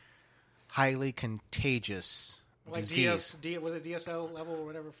a highly contagious disease. Was it DSL level or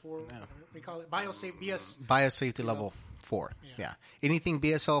whatever, 4? No. We call it Biosafety level 4. Yeah. Anything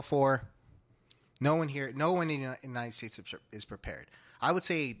BSL 4, no one in the United States is prepared. I would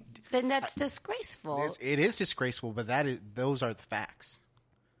say... Then that's disgraceful. It is disgraceful, but those are the facts.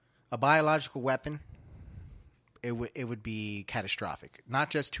 A biological weapon... It would be catastrophic, not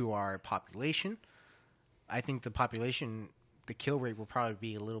just to our population. I think the kill rate will probably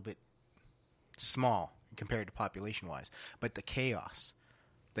be a little bit small compared to population-wise. But the chaos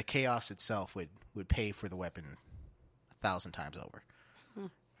itself would pay for the weapon 1,000 times over.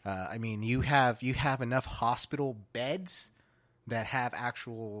 I mean, you have enough hospital beds that have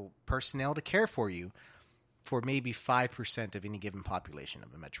actual personnel to care for you for maybe 5% of any given population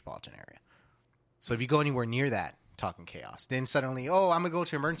of a metropolitan area. So if you go anywhere near that, talking chaos. Then suddenly, oh, I'm going to go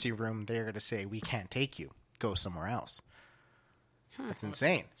to emergency room. They're going to say, we can't take you. Go somewhere else. That's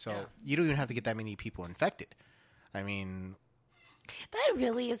insane. So you don't even have to get that many people infected. I mean, That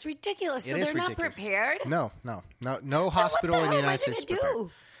really is ridiculous. So It is they're not ridiculous. prepared? no hospital what in the the hell United are States they is gonna prepared.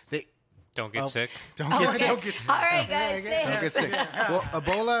 do? They Don't get sick. don't get sick. Don't get sick. All right, guys. Don't get sick. Well,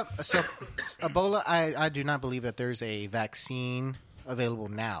 Ebola. So Ebola, I do not believe that there's a vaccine available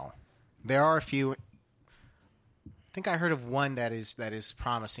now. There are a few. I think I heard of one that is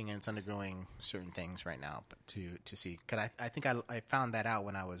promising and it's undergoing certain things right now. But to see, because I think I found that out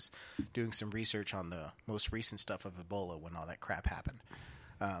when I was doing some research on the most recent stuff of Ebola when all that crap happened.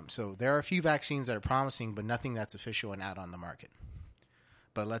 So there are a few vaccines that are promising, but nothing that's official and out on the market.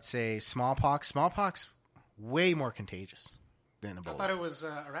 But let's say smallpox, way more contagious than I Ebola. thought it was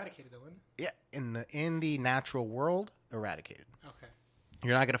eradicated, though, wasn't it? Yeah, in the natural world, eradicated. Okay.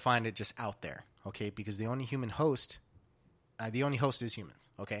 You're not going to find it just out there, okay? Because the only host is humans,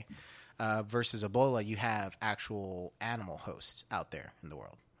 okay? Versus Ebola, you have actual animal hosts out there in the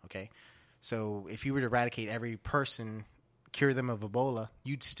world, okay? So if you were to eradicate every person, cure them of Ebola,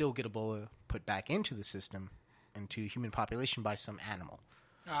 you'd still get Ebola put back into the system, into human population by some animal.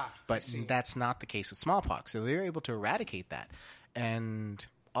 But that's not the case with smallpox. So they're able to eradicate that. And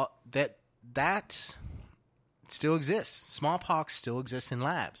that still exists. Smallpox still exists in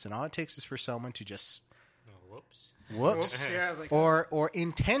labs. And all it takes is for someone to just whoops. Yeah, I was like, or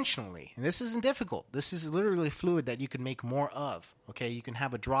intentionally. And this isn't difficult. This is literally fluid that you can make more of. Okay, you can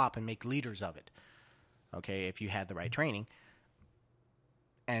have a drop and make liters of it. Okay, if you had the right training.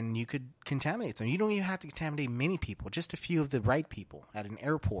 And you could contaminate them. You don't even have to contaminate many people, just a few of the right people at an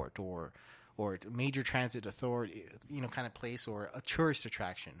airport or major transit authority, kind of place, or a tourist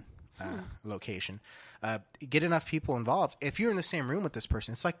attraction location. Get enough people involved. If you're in the same room with this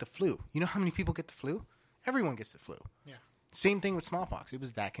person, it's like the flu. You know how many people get the flu? Everyone gets the flu. Yeah. Same thing with smallpox. It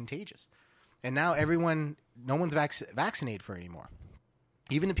was that contagious. And now no one's vaccinated for it anymore.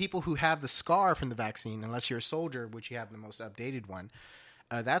 Even the people who have the scar from the vaccine, unless you're a soldier, which you have the most updated one,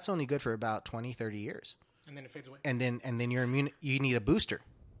 that's only good for about 20, 30 years. And then it fades away. And then you're immune. You need a booster.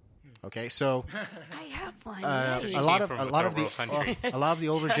 Okay, so I have one. a lot of the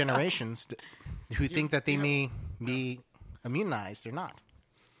older generations who think that they may be immunized, they're not.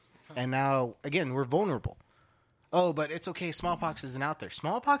 And now again, we're vulnerable. Oh, but it's okay. Smallpox isn't out there.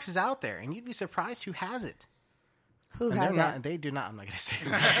 Smallpox is out there, and you'd be surprised who has it. Who And has that? they do not. I'm not going to say.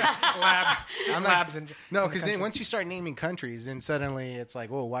 Labs and No, because then once you start naming countries, then suddenly it's like,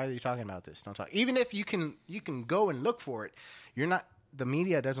 "Whoa, why are you talking about this?" Don't talk. Even if you can go and look for it, you're not. The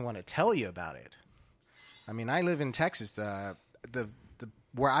media doesn't want to tell you about it. I mean, I live in Texas. The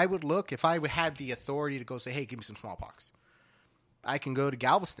where I would look if I had the authority to go say, "Hey, give me some smallpox," I can go to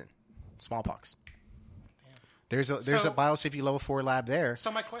Galveston, smallpox. There's a biosafety level 4 lab there. So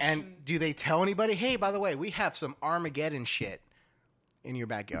my question- And do they tell anybody, hey, by the way, we have some Armageddon shit in your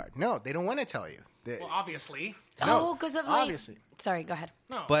backyard? No, they don't want to tell you. well, obviously. Oh, because of like. obviously. Sorry, go ahead.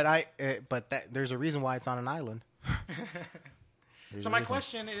 No. But there's a reason why it's on an island. So my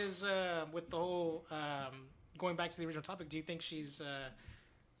question is, with the whole going back to the original topic, do you think she's?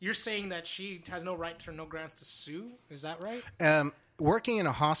 You're saying that she has no right or no grounds to sue? Is that right? Working in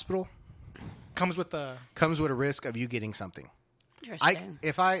a hospital Comes with the. comes with a risk of you getting something. Interesting.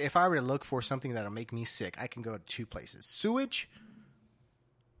 If I were to look for something that'll make me sick, I can go to two places: sewage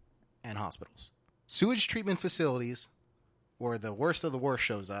and hospitals. Sewage treatment facilities, where the worst of the worst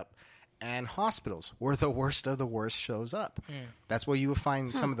shows up, and hospitals, where the worst of the worst shows up. That's where you will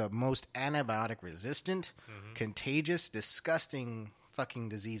find some of the most antibiotic resistant, contagious, disgusting fucking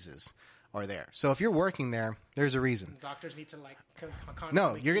diseases are there. So if you're working there, there's a reason. Doctors need to No,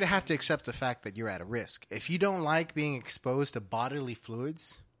 constantly you're going to have to accept the fact that you're at a risk. If you don't like being exposed to bodily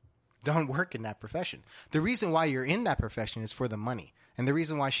fluids, don't work in that profession. The reason why you're in that profession is for the money. And the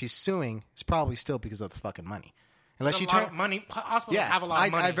reason why she's suing is probably still because of the fucking money. Unless you turn money. Hospitals have a lot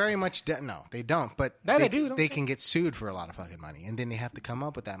of money. I very much no, they don't. But Yeah, they do, don't They they? can get sued for a lot of fucking money, and then they have to come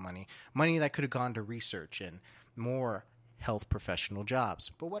up with that money that could have gone to research and more health professional jobs.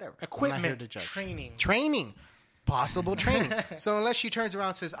 But whatever, I'm not here to Equipment, judge. training. Possible training. So unless she turns around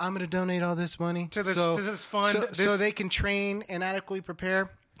and says, "I'm going to donate all this money To this fund, so this- they can train and adequately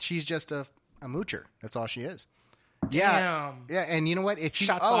prepare," she's just a moocher. That's all she is. Yeah, Damn. yeah, and you know what? If you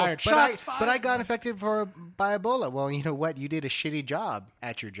Shots fired. but Shots but I fired. got infected by Ebola. Well, you know what? You did a shitty job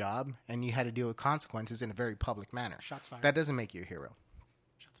at your job, and you had to deal with consequences in a very public manner. Shots fired. That doesn't make you a hero.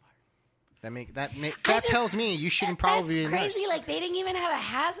 Shots fired. That tells me you shouldn't probably be a That's nurse. crazy. Like, they didn't even have a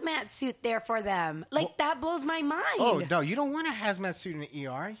hazmat suit there for them. Like, that blows my mind. Oh no, you don't want a hazmat suit in the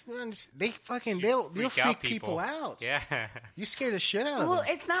ER. They'll freak people out. Yeah. You scare the shit out of Well, them.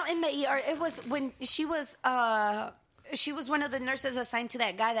 it's not in the ER. It was when she was one of the nurses assigned to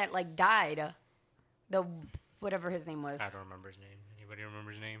that guy that like died. The whatever his name was. I don't remember his name. Anybody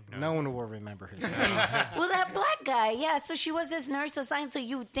remember his name? No one will remember his name. Well, that black guy, yeah. So she was his nurse assigned. So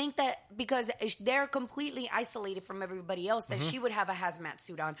you would think that because they're completely isolated from everybody else, that she would have a hazmat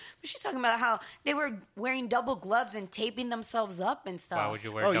suit on. But she's talking about how they were wearing double gloves and taping themselves up and stuff. Why would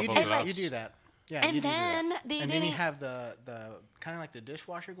you wear Oh, double you do, gloves? you do that. Yeah, And you do then that. they and then you didn't- have the kind of like the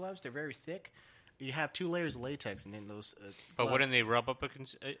dishwasher gloves. They're very thick. You have 2 layers of latex, and then those. But gloves. wouldn't they rub up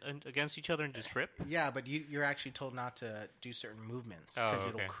against each other and just rip? Yeah, but you're actually told not to do certain movements Oh, because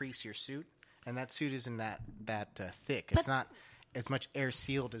okay. it'll crease your suit, and that suit isn't that thick. It's not as much air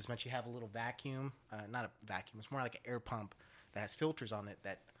sealed as much. You have a little vacuum, not a vacuum. It's more like an air pump that has filters on it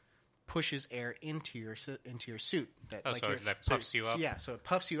that pushes air into your suit. That Oh, so it, like, puffs you up? Yeah, so it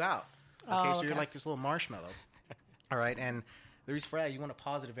puffs you out. Okay, so you're like this little marshmallow. All right, and the reason for that, you want a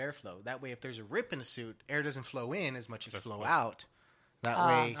positive airflow. That way, if there's a rip in the suit, air doesn't flow in as much as flow out. That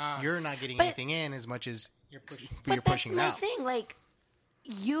way, you're not getting anything in as much as you're But pushing that's my out. thing. Like,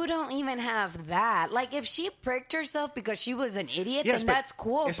 you don't even have that. Like, if she pricked herself because she was an idiot, Yes, then but that's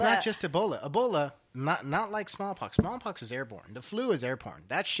cool. It's but not just Ebola. Ebola, not like smallpox. Smallpox is airborne. The flu is airborne.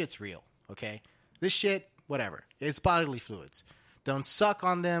 That shit's real. Okay, this shit, whatever. It's bodily fluids. Don't suck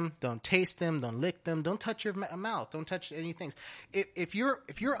on them. Don't taste them. Don't lick them. Don't touch your mouth. Don't touch anything. If you're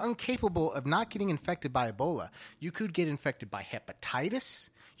incapable of not getting infected by Ebola, you could get infected by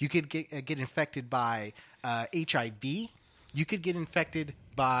hepatitis. You could get infected by HIV. You could get infected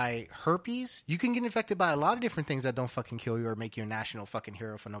by herpes. You can get infected by a lot of different things that don't fucking kill you or make you a national fucking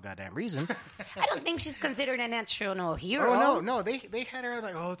hero for no goddamn reason. I don't think she's considered a national hero. Oh no, they had her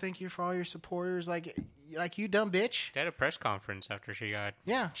like, oh, thank you for all your supporters, like you dumb bitch. They had a press conference after she got.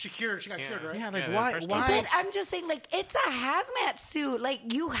 Yeah, She got cured, right? yeah, like Yeah, why? first Why? But I'm just saying, like, it's a hazmat suit.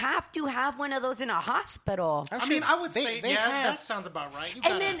 Like, you have to have one of those in a hospital. I mean, I would say, they yeah, have- that sounds about right. You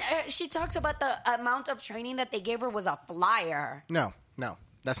And gotta- then she talks about the amount of training that they gave her was a flyer. No,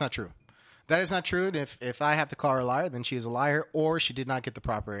 that's not true. That is not true. And if I have to call her a liar, then she is a liar, or she did not get the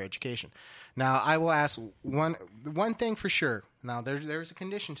proper education. Now, I will ask one thing for sure. Now, there's a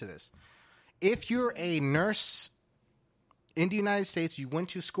condition to this. If you're a nurse in the United States, you went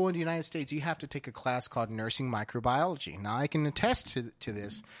to school in the United States, you have to take a class called nursing microbiology. Now, I can attest to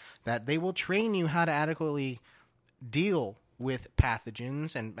this, that they will train you how to adequately deal with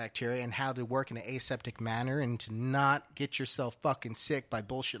pathogens and bacteria and how to work in an aseptic manner and to not get yourself fucking sick by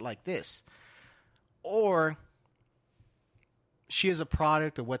bullshit like this. Or she is a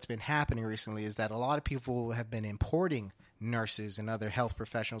product of what's been happening recently, is that a lot of people have been importing nurses and other health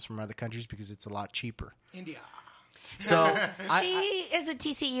professionals from other countries because it's a lot cheaper. India. So She is a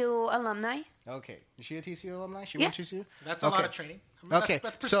TCU alumni. okay, is she a TCU alumni? She Yeah. went to TCU? That's a lot Okay. of training. I mean, Okay,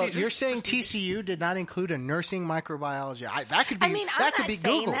 that's so prestigious, you're saying prestigious. TCU did not include a nursing microbiology? That could be. I mean, I'm that could not be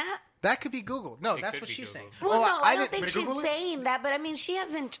saying Google. that. That could be Google. No, It that's could what be she's Google. saying. Well, Oh, no, I don't didn't- think Did she's Google it? saying that, but I mean, she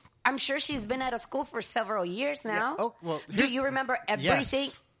hasn't. I'm sure she's been out of school for several years now. Oh, well, do you remember everything?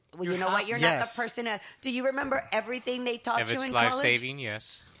 Yes. Well, you know what? You're Yes. not the person. Do you remember everything they taught If you it's in life college? saving,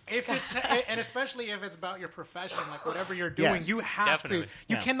 yes. If it's and especially if it's about your profession, like whatever you're doing, Yes. you have Definitely. to.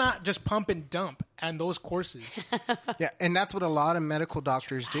 You Yeah. cannot just pump and dump and those courses. Yeah, and that's what a lot of medical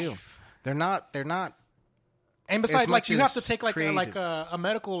doctors do. They're not. And besides, like much you have to as take like creative. a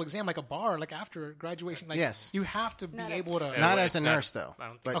medical exam, like a bar, like after graduation. Like, Yes. you have to be able to. Not well, as a it's not- nurse, though. I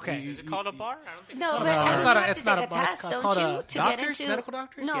don't But think. Okay. Is it called a bar? I don't think. No, but no, you it's not a- have it's to not take a a bar. test, It's don't called you, a- to get Doctors? into Medical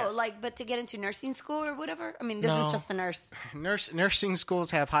doctors? No, Yes. like, but to get into nursing school or whatever. I mean, this No. is just a nurse. nursing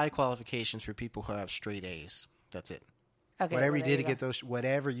schools have high qualifications for people who have straight A's. That's it. Okay, Whatever well, you there did to go. get those,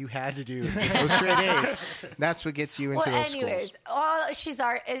 whatever you had to do, those straight A's, that's what gets you into Well, those anyways, schools. all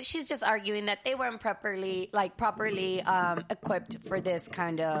she's just arguing that they weren't properly equipped for this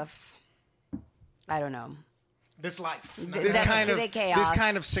kind of, I don't know. This life. This that- kind of the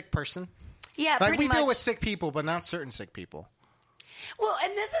chaos. sick person. Yeah, Like pretty we much. deal with sick people, but not certain sick people. Well,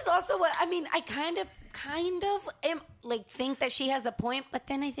 and this is also what I mean. I kind of am like think that she has a point, but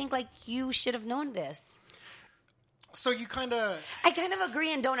then I think like you should have known this. So you kind of. I kind of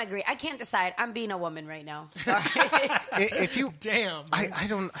agree and don't agree. I can't decide. I'm being a woman right now. Sorry. If you, Damn. I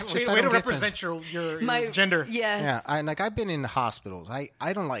don't. I way just, I way to don't get represent your My gender. Yes. Yeah, I've been in hospitals. I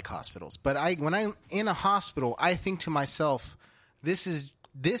don't like hospitals, but when I'm in a hospital, I think to myself, this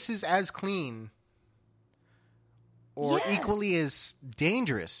is as clean or Yes. equally as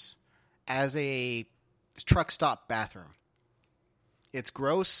dangerous as a truck stop bathroom. It's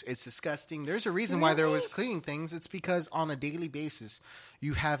gross. It's disgusting. There's a reason why there was cleaning things. It's because on a daily basis,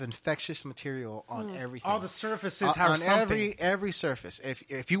 you have infectious material on everything. All the surfaces have on something. every surface.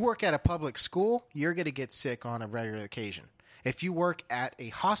 If you work at a public school, you're going to get sick on a regular occasion. If you work at a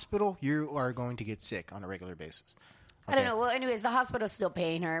hospital, you are going to get sick on a regular basis. I don't know. Well, anyways, the hospital's still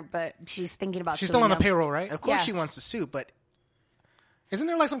paying her, but she's thinking about She's suing still on the them. payroll, right? Of course, Yeah. she wants to sue, but Isn't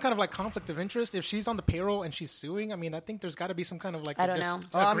there like some kind of like conflict of interest if she's on the payroll and she's suing? I mean, I think there's got to be some kind of like I don't know.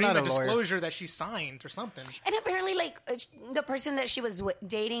 Oh, I'm not agreement, a lawyer. disclosure that she signed or something. And apparently, like, the person that she was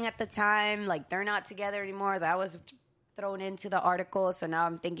dating at the time, like, they're not together anymore. That was thrown into the article. So now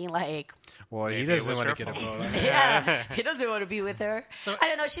I'm thinking, like, well, he Maybe it doesn't was want to her get fault. involved. yeah, he doesn't want to be with her. So- I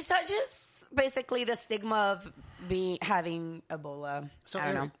don't know. She started just basically the stigma of having Ebola. So, I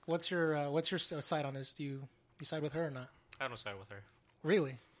don't Eric, know. what's your side on this? Do you side with her or not? I don't side with her.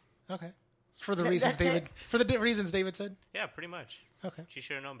 Really? Okay. For the Th- reasons that's David. it? For the reasons David said. Yeah, pretty much. Okay. She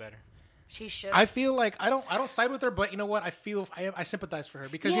should have known better. She should. I feel like I don't side with her, but you know what? I sympathize for her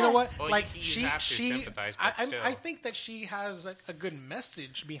because you know what? Yes. Well, like you have to sympathize, but still. I think that she has a good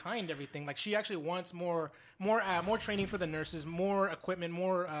message behind everything. Like she actually wants more training for the nurses, more equipment,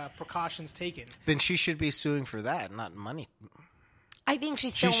 more precautions taken. Then she should be suing for that, not money. I think she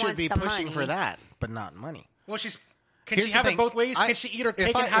She still should wants be the pushing money. for that, but not money. Well, can Here's she the have thing. it both ways? Can she eat her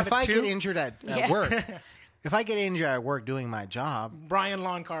cake and have if I it too? get injured at Yeah. work, if I get injured at work doing my job, Brian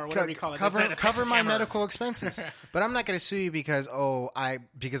Lawn Car, whatever you call it. cover It's a Texas my Hammer. medical expenses. But I'm not going to sue you because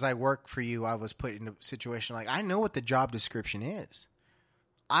I work for you. I was put in a situation like I know what the job description is.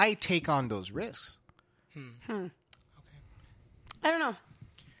 I take on those risks I don't know.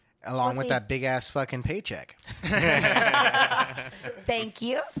 along We'll with see. that big ass fucking paycheck. Thank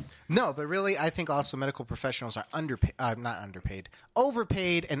you. No, but really, I think also medical professionals are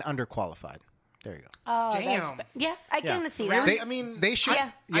overpaid and underqualified. There you go. Oh, Damn. yeah, I can see that. Really? I mean, they should.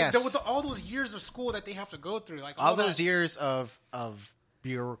 Yeah. Yes, with all those years of school that they have to go through, like all that- those years of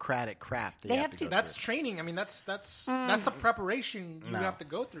bureaucratic crap. That They you have to to- go That's through. training. I mean, that's the preparation you have to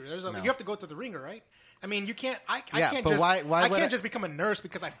go through. You have to go through the ringer, right? I mean, you can't. I Yeah, can't but just. why I would can't I- just become a nurse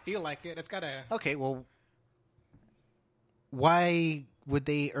because I feel like it. It's gotta. Okay, well, why would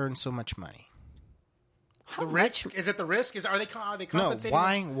they earn so much money? The risk is it the risk? Are they No,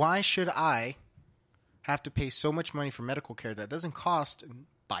 compensating? why should I have to pay so much money for medical care that doesn't cost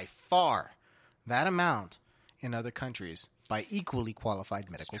by far that amount in other countries by equally qualified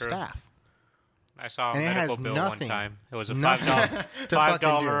medical true. staff? I saw a And it medical has bill nothing- one time. It was a nothing $5 to fucking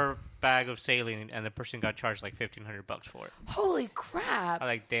 $5 bag of saline, and the person got charged like $1,500 for it. Holy crap. I'm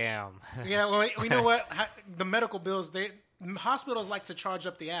like, damn. Yeah, well, you know what? The medical bills, hospitals like to charge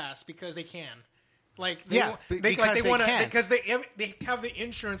up the ass because they can. Like they, Yeah, because they wanna, can. because they have the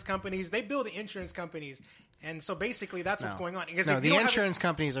insurance companies. They bill the insurance companies, and so basically that's what's going on. Because No, if you the don't have insurance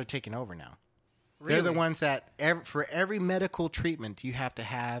companies are taking over now. Really? They're the ones that for every medical treatment you have to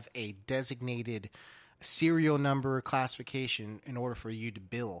have a designated serial number classification in order for you to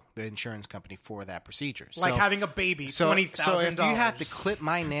bill the insurance company for that procedure. like So- having a baby, So $20,000. if you have to clip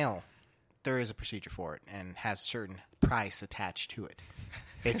my nail, there is a procedure for it and has a certain price attached to it.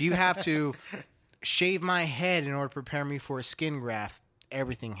 If you have to shave my head in order to prepare me for a skin graft,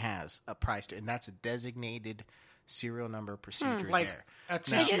 everything has a price to it, and that's a designated serial number procedure like there. a I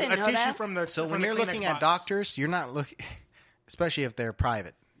tissue, didn't a know tissue that. from the So from when the you're Kleenex looking at box. doctors, you're not looking, especially if they're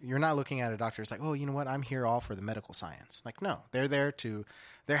private. You're not looking at a doctor. It's like, oh, you know what? I'm here all for the medical science. Like, no, they're there to.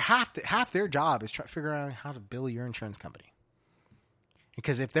 They're half their job is try to figure out how to bill your insurance company.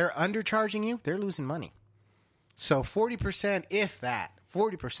 Because if they're undercharging you, they're losing money. So 40%, if that,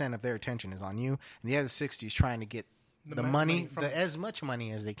 40% of their attention is on you, and the other 60 is trying to get the money, from- as much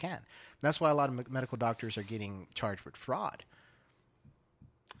money as they can. That's why a lot of medical doctors are getting charged with fraud.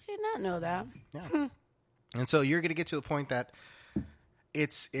 I did not know that. Yeah. And so you're going to get to a point that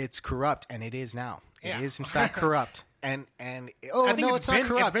it's corrupt, and it is now. Yeah. It is in fact corrupt. And I think no, it's it's not been-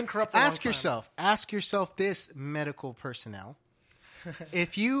 corrupt. it's been corrupt for a long Ask time. yourself this, medical personnel.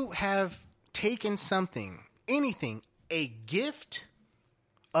 If you have taken something, anything, a gift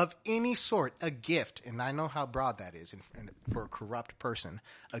of any sort, a gift, and I know how broad that is and for a corrupt person,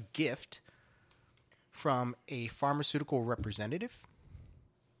 a gift from a pharmaceutical representative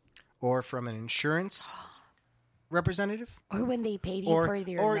or from an insurance representative, Or when they paid you or for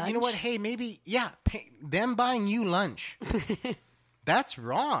their or lunch. you know what? Hey, maybe them buying you lunch. That's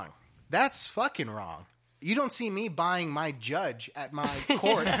wrong. That's fucking wrong. You don't see me buying my judge at my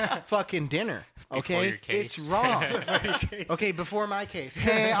court fucking dinner. Okay, your case. it's wrong. Okay, before my case.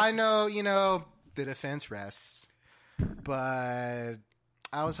 Hey, I know the defense rests, but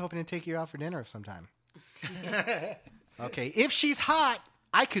I was hoping to take you out for dinner sometime. Okay, if she's hot,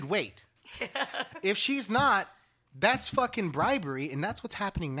 I could wait. If she's not, that's fucking bribery, and that's what's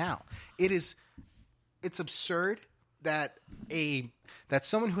happening now. It's absurd that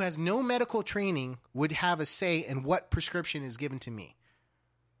someone who has no medical training would have a say in what prescription is given to me.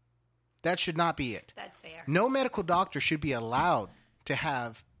 That should not be it. That's fair. No medical doctor should be allowed to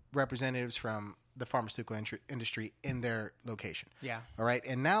have representatives from the pharmaceutical industry in their location. Yeah. All right.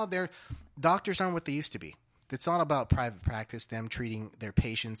 And now doctors aren't what they used to be. It's not about private practice, them treating their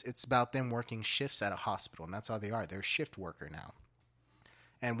patients. It's about them working shifts at a hospital, and that's all they are. They're a shift worker now.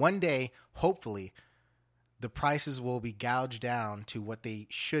 And one day, hopefully, the prices will be gouged down to what they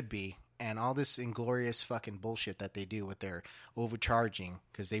should be, and all this inglorious fucking bullshit that they do with their overcharging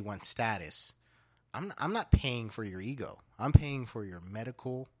because they want status. I'm not paying for your ego. I'm paying for your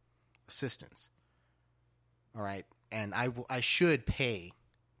medical assistance. All right? And I should pay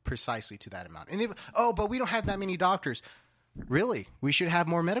precisely to that amount. And but we don't have that many doctors. Really? We should have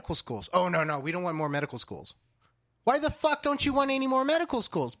more medical schools. Oh, no, we don't want more medical schools. Why the fuck don't you want any more medical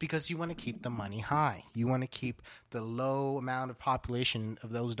schools? Because you want to keep the money high. You want to keep the low amount of population of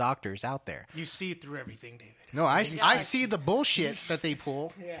those doctors out there. You see through everything, David. No, I see the bullshit that they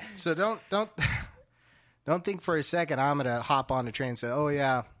pull. Yeah. So don't think for a second I'm going to hop on the train and say, oh,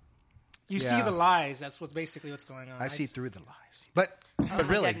 yeah. You see the lies. That's basically what's going on. I see through the lies. But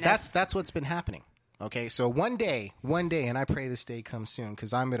really, goodness. that's what's been happening. Okay, so one day, and I pray this day comes soon,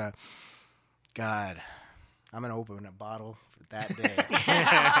 because I'm going to open a bottle for that day.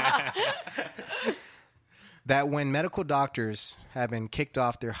 That when medical doctors have been kicked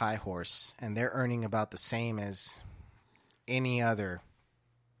off their high horse and they're earning about the same as any other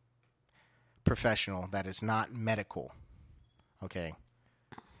professional that is not medical, okay,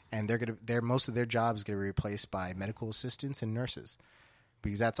 and most of their job is going to be replaced by medical assistants and nurses,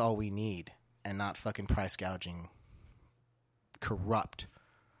 because that's all we need, and not fucking price gouging, corrupt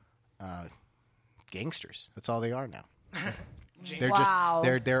gangsters. That's all they are now.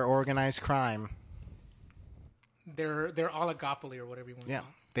 They're organized crime. They're oligopoly or whatever you want to call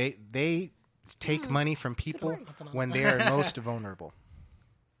it. They take money from people when they are most vulnerable.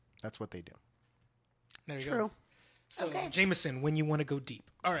 That's what they do. There you True. go. So, Okay. Jameson, when you want to go deep.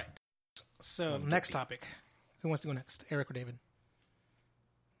 All right. So, next topic. Who wants to go next? Eric or David?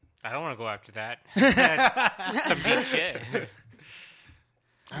 I don't want to go after that. Some deep shit.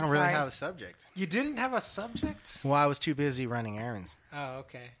 I don't really have a subject. You didn't have a subject? Well, I was too busy running errands. Oh,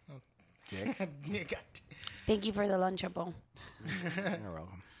 okay. Dick. Thank you for the Lunchable. You're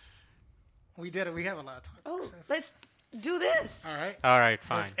welcome. We did it. We have a lot of time. Oh, let's do this. All right. All right,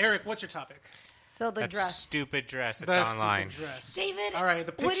 fine. Eric, what's your topic? So the That dress. stupid dress that's The online. stupid dress. David, All right.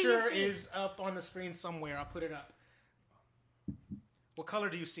 The what do you picture see? is up on the screen somewhere. I'll put it up. What color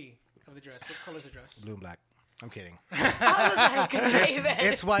do you see of the dress? What color is the dress? Blue and black. I'm kidding. I was like, David.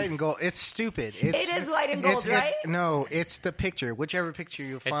 It's white and gold. It's stupid. It is white and gold, right? No, it's the picture. Whichever picture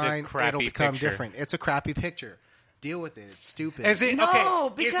you a find, crappy it'll become picture. different. It's a crappy picture. Deal with it. It's stupid. Is it No,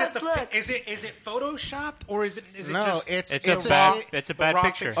 okay? because look. is it photoshopped or is it No, just It's it's a raw- bad. It's a the bad raw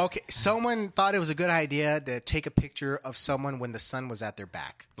picture. picture. Okay, someone thought it was a good idea to take a picture of someone when the sun was at their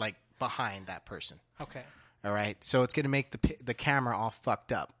back, like behind that person. Okay. All right, so it's going to make the camera all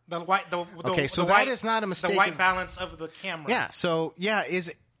fucked up. The white. The Okay, so the that white, is not a mistake. The white It's- balance of the camera. Yeah. So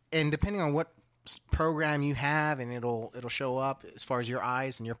and depending on what program you have, and it'll show up as far as your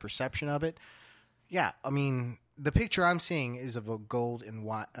eyes and your perception of it. Yeah, I mean, the picture I'm seeing is of a gold and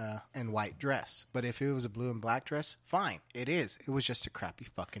white dress. But if it was a blue and black dress, fine. It is. It was just a crappy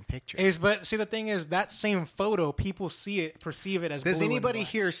fucking picture. But see, the thing is, that same photo, people perceive it as. Does blue and anybody black.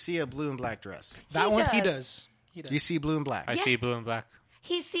 here see a blue and black dress? That He one? He does. does. He does. You see blue and black. I see blue and black.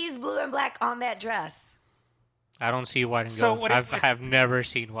 He sees blue and black on that dress. I don't see white and So gold. what if I've never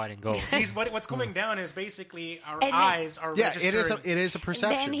seen white and gold. What's going down is basically our And then- eyes are Yeah, it is. registering. It is a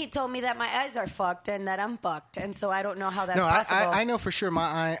perception. Then he told me that my eyes are fucked and that I'm fucked, and so I don't know how that's no, possible. I know for sure.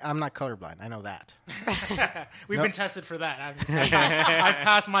 I'm not colorblind. I know that. We've been tested for that. I've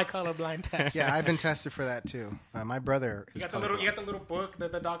passed my colorblind test. Yeah, I've been tested for that too. My brother is You colorblind. got the little book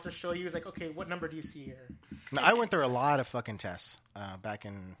that the doctors show you. He's like, okay, what number do you see here? No, I went through a lot of fucking tests back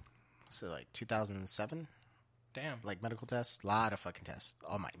in, like 2007. Damn. Like medical tests, a lot of fucking tests.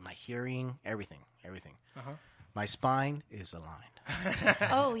 All my hearing, everything. My spine is aligned.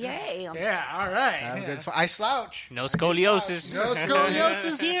 Oh, yay. Yeah. All right. I have a Yeah. good spine. I slouch. No scoliosis. No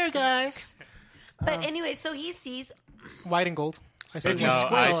scoliosis here, guys. But anyway, so he sees. White and gold. I see. If you No,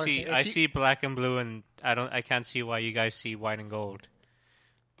 squint- I if see. you- I see black and blue, and I can't see why you guys see white and gold.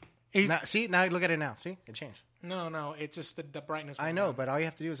 Now, see, now look at it now. See, it changed. No, it's just the brightness. I know, but all you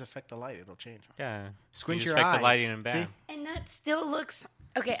have to do is affect the light; it'll change. Yeah. Squint You your just affect eyes. the lighting and bam. See? And that still looks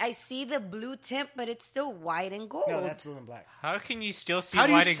okay. I see the blue tint, but it's still white and gold. No, that's blue and black. How can you still see how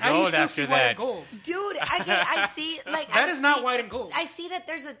do you white and how do you gold still after see white and that? gold? Dude, I see like That I is not see- white and gold. I see that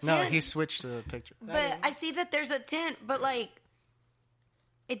there's a tint. No, he switched the picture. but I see that there's a tint, but like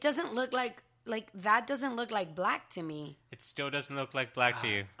it doesn't look like that doesn't look like black to me. It still doesn't look like black to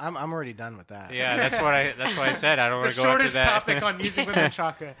you. I'm already done with that. Yeah, that's why I said I don't The want to go after shortest that. topic on music with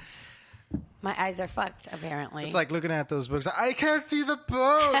Menchaca. My eyes are fucked, apparently. It's like looking at those books. I can't see the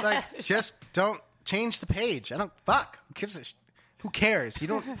boat. Like, just don't change the page. I don't. Fuck. Who gives a? Who cares? You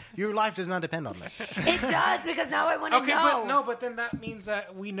don't. Your life does not depend on this. it does because now I want to Okay, know. but then that means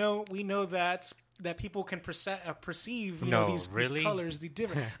that we know that people can perceive No, these really? colors, the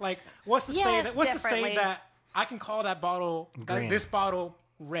different. Like, what's to say Yes, that? What's to say differently. that I can call that bottle Green. this bottle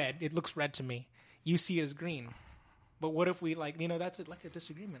red? It looks red to me. You see it as green. But what if we that's like a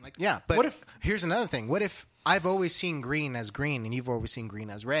disagreement? Like, Yeah, but what if here's another thing. What if I've always seen green as green, and you've always seen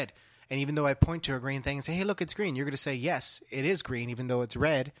green as red? And even though I point to a green thing and say, "Hey, look, it's green," you're going to say, "Yes, it is green," even though it's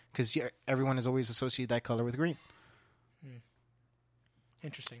red, because everyone has always associated that color with green.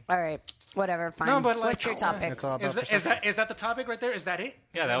 interesting? All right, whatever. Fine. No, but like, what's your topic? It's all about Is that the topic right there? Is that it?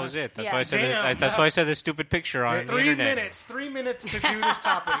 Yeah, that was it. That's Yeah. why I said Damn. that's why I said the stupid picture on the 3 internet. minutes. 3 minutes to do this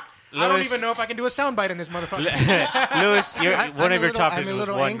topic. I don't Louis- even know if I can do a soundbite in this motherfucker. Lewis, one of your topics I'm a was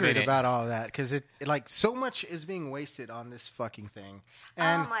little 1 angered minute. about all that because it like so much is being wasted on this fucking thing.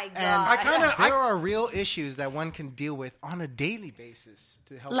 And, Oh my And God. there are real issues that one can deal with on a daily basis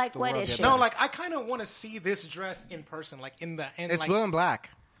to help. Like the what world get issues? better. No, like I kind of want to see this dress in person, like in the. It's like, blue and black.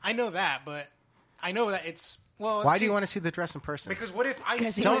 I know that, but I know that it's well. Why see, do you want to see the dress in person? Because what if I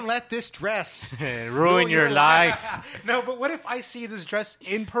see? Don't this- let this dress Ruin your life. No, but what if I see this dress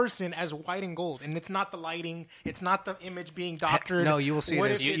in person as white and gold, and it's not the lighting, it's not the image being doctored. No, you will see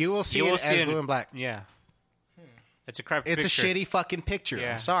What it as if you it's- will see You will it see as it- blue and black. Yeah. It's a crap It's picture. a shitty fucking picture.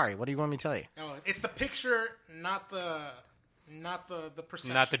 Yeah. I'm sorry. What do you want me to tell you? No, it's the picture, not the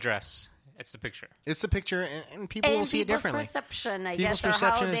perception. Not the dress. It's the picture. It's the picture, and people will And see it people's differently. perception, I People's guess, or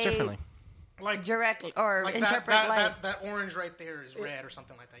perception how is they differently. like directly or like interpret that, life. that orange right there is red or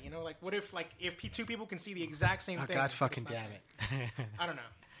something like that. You know, like what if two people can see the exact same Oh thing? God, It's fucking not- damn it! I don't know.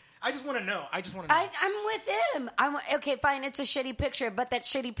 I just want to know. I just want to know. I'm with him. Okay, fine. It's a shitty picture, but that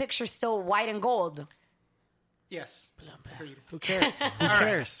shitty picture's still white and gold. Yes. Agreed. Who cares? Who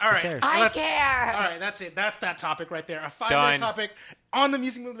cares? All right. Who cares? I Let's- care. All right, that's it. That's that topic right there. A 5-minute Done. topic on the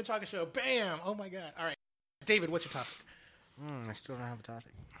Music Movement Chaga Show. Bam! Oh my God. All right, David, what's your topic? I still don't have a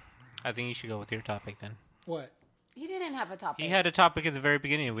topic. I think you should go with your topic then. What? He didn't have a topic. He had a topic at the very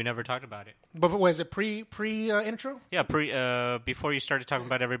beginning and we never talked about it. But was it pre intro? Yeah, before you started talking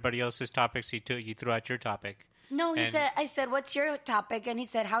about everybody else's topics, you threw out your topic. No, And- I said, what's your topic? And he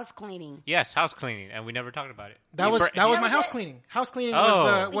said, house cleaning. Yes, house cleaning, and we never talked about it. That You was br- that was That my was house it. cleaning. House cleaning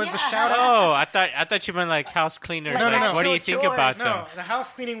Oh. was the Yeah. shout out. Oh, I thought you meant like house cleaner. Like Like, no, no. what do you actual think about chores. them? No, the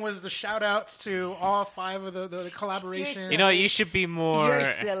house cleaning was the shout outs to all 5 of the collaborations. You know, you should be more. You're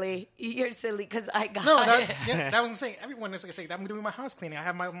silly. You're silly because I got No, it. that wasn't saying. Everyone is going to say, I'm doing my house cleaning. I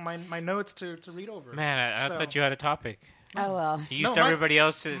have my notes to read over. Man, I So- thought you had a topic. Oh, well. You used No, my- everybody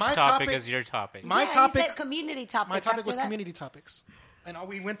else's my topic topic- as your topic. My Yeah, he topic. said community topic. My topic after was that. community topics, and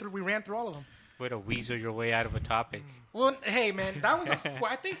we ran through all of them. Way to weasel your way out of a topic. Well, hey man, that was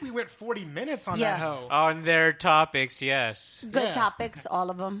I think we went 40 minutes on Yeah. that hoe. On their topics, yes. Good Yeah. topics, all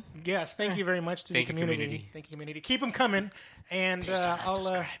of them. Yes, thank you very much to Thank the you, community. community. Thank you, community. Keep them coming, and don't I'll.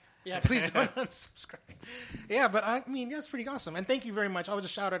 unsubscribe. Yeah, please don't unsubscribe. Yeah, but I mean, that's pretty awesome, and thank you very much. I would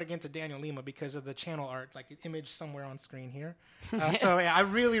just shout out again to Daniel Lima because of the channel art, like an image somewhere on screen here. So yeah, I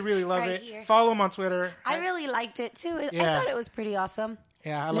really, really love Right it. here. Follow him on Twitter. I really liked it too. I Yeah. thought it was pretty awesome.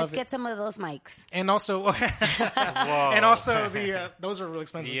 Yeah, I Let's love it. get some of those mics. And also, Whoa. and also the those are real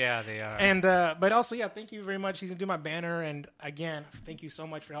expensive. Yeah, they are. And but also, yeah, thank you very much. He's gonna do my banner, and again, thank you so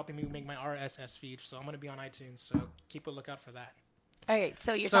much for helping me make my RSS feed. So I'm gonna be on iTunes. So keep a lookout for that. All right,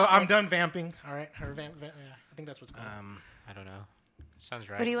 so you're So I'm done vamping. All right, or yeah, I think that's what's called. I don't know.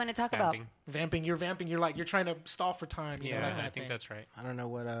 Sounds right. What do you want to talk about? Vamping. Vamping. You're vamping. You're like you're trying to stall for time. You know, Yeah, that kind I of think thing. that's right. I don't know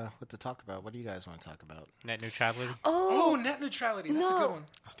what to talk about. What do you guys want to talk about? Net neutrality. Oh, net neutrality. That's a No. good one.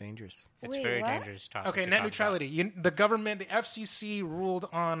 It's dangerous. It's Wait, very what? dangerous topic. Okay, to net talk neutrality. The government, the FCC ruled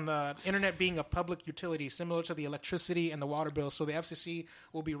on the internet being a public utility, similar to the electricity and the water bill. So the FCC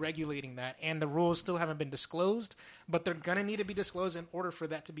will be regulating that, and the rules still haven't been disclosed, but they're gonna need to be disclosed in order for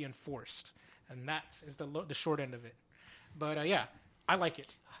that to be enforced, and that is the short end of it. But yeah, I like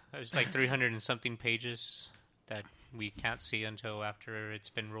it. There's like 300 and something pages that we can't see until after it's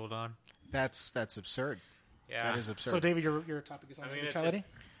been ruled on. That's absurd. Yeah. That is absurd. So, David, your topic is on I mean, it's neutrality.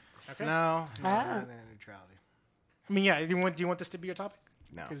 Okay. no, Ah. not neutrality. I mean, yeah. Do you want this to be your topic?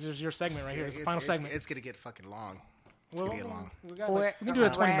 No. Because there's your segment right here. It's the final segment. It's gonna get fucking long. It's Well, gonna get long. we can do We're-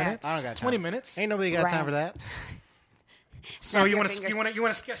 it 20 rats. minutes. I don't got time. 20 minutes. Ain't nobody got time for that. So Snap you your want to fingers. you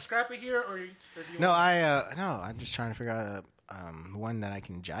want to scrap it here, or do you No, want no. I'm just trying to figure out one that I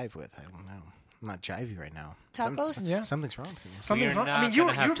can jive with. I don't know. I'm not jivey right now. Tacos? Yeah. Something's wrong with me. something's We are wrong? I not mean, you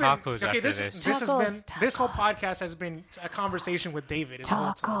gonna have you've been tacos okay. after This this. has Tacos, been this whole tacos. podcast has been a conversation with David. His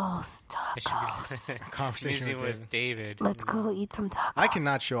whole time. Tacos. It should be Conversation Easy with with David. Let's go eat some tacos. I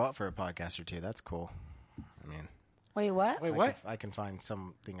cannot show up for a podcast or two. That's cool. I mean, Wait, what? Wait, what? I can find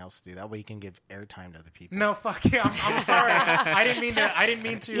something else to do. That way you can give airtime to other people. No, fuck yeah. I'm sorry. I didn't mean to. I didn't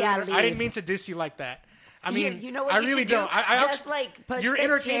mean to. Yeah, I leave. didn't mean to diss you like that. I mean, you know what I you really should do? don't. I Just actually- like push you're the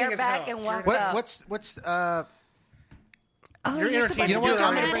entertaining chair as back hell. and walk What? up. What's Oh, You're you're supposed entertaining. You know to what? be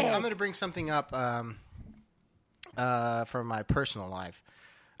I'm dramatic. gonna bring something up from my personal life.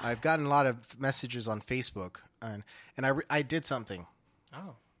 I've gotten a lot of messages on Facebook, and I did something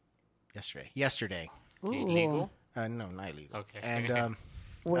Oh, yesterday. Illegal? No, not illegal. Okay. And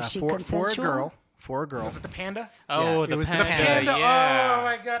Was she for a consensual? girl. was it the panda? Oh, it the was the panda. panda. Yeah. Oh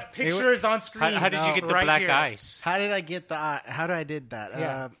my god! Pictures on screen. How did you get the right black here. ice? How did I get the? How did I did that?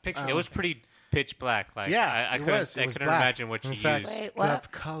 Yeah, picture. It was pretty pitch black. Like Yeah, I it couldn't, was. It I was couldn't black. imagine what you In fact, used. Wait, the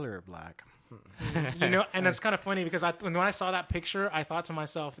what? color black. You know, and it's kind of funny because when I saw that picture, I thought to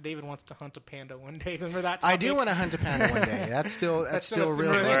myself, David wants to hunt a panda one day. Remember that? I topic? do want to hunt a panda one day. That's still still a a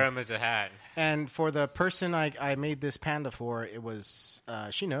real thing. Wear thing. him as a hat. And for the person I made this panda for, it was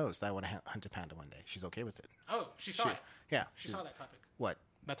she knows that I want to hunt a panda one day. She's okay with it. Oh, she saw it. Yeah. She saw that topic. What?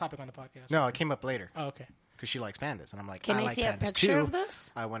 That topic on the podcast. No, it came up later Oh, okay. because she likes pandas, and I'm like, Can I like see a pandas picture too. of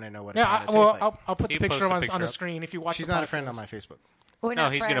this? I want to know what a Yeah. panda Well, tastes like. I'll put the He picture posts a on picture the up. screen if you watch. She's the not a podcast. friend on my Facebook. We're No,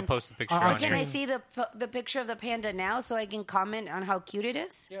 not he's gonna friends. post the picture On on screen. Can I screen. see the picture of the panda now so I can comment on how cute it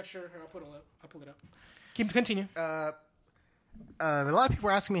is? Yeah, sure. Here, I'll pull it up. Continue. A lot of people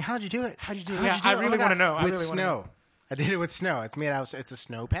were asking me, "How'd you do it? How'd you do it?" How'd Yeah, you do I it? Oh really my wanna God." know. I With really wanna snow. I did it with snow. It's made out. It's a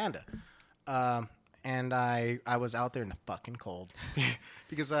snow panda. And I was out there in the fucking cold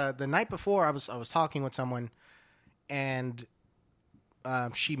because the night before I was talking with someone, and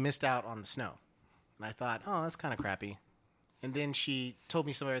she missed out on the snow, and I thought, oh, that's kind of crappy. And then she told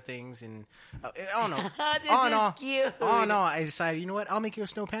me some other things, and I don't know. This is cute. Oh no! I decided, you know what? I'll make you a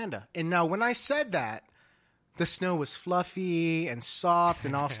snow panda. And now, when I said that, the snow was fluffy and soft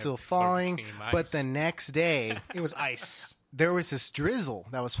and all still falling. Cream But ice. the next day, It was ice. there was this drizzle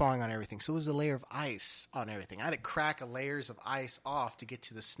that was falling on everything. So it was a layer of ice on everything. I had to crack layers of ice off to get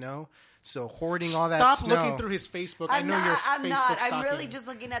to the snow. So hoarding all that Stop snow. looking through his Facebook. I know you're I'm Facebook not. stalking. I'm really just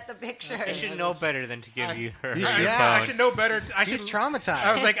looking at the picture. You should know better than to give you her He's- your yeah, phone. I should know better. He's traumatized.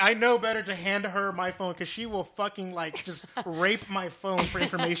 I was like, I know better to hand her my phone because she will fucking like just rape my phone for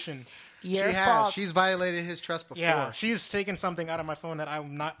information. Your she has. fault. She's violated his trust before. Yeah, she's taken something out of my phone that I will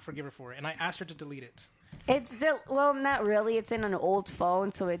not forgive her for, and I asked her to delete it. It's still, well, not really. It's in an old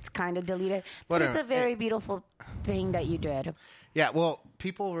phone, so it's kind of deleted. But it's Whatever. a very beautiful thing that you did. Yeah, well,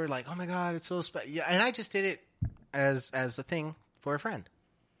 people were like, "Oh my god, it's so special." Yeah, and I just did it as a thing for a friend.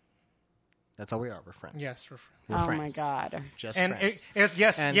 That's all we are. We're friends. Yes, We're Oh friends. my god. Just and friends.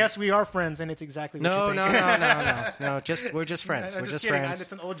 yes, And- we are friends, and it's exactly what No, you no, think. no. Just we're just friends. I'm We're just kidding. friends.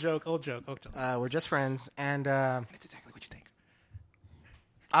 It's an old joke. We're just friends, and It's exactly what you think.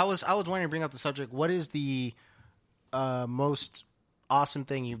 I was wanting to bring up the subject. What is the most awesome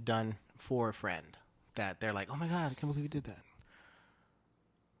thing you've done for a friend that they're like, "Oh my god, I can't believe you did that."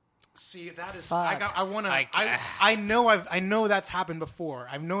 See, that is. Fuck. I want to. I- I know that's happened before.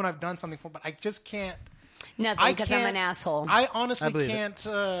 I've known I've done something for, but I just can't. Nothing, I because can't. I'm an asshole. I I honestly believe it.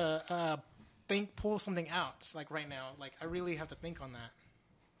 can't pull something out like right now. Like I really have to think on that.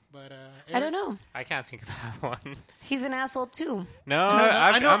 But I don't know. I can't think about one. He's an asshole too. No,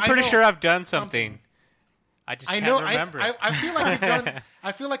 I know- I'm pretty I know sure I've done something. I just I can't know. remember. it. I feel like you've done.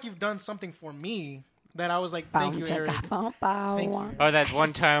 I feel like you've done something for me that I was like, thank you, Eric. Thank you. Or that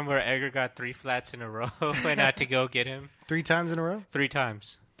one time where Edgar got 3 flats in a row and I had to go get him 3 times in a row. 3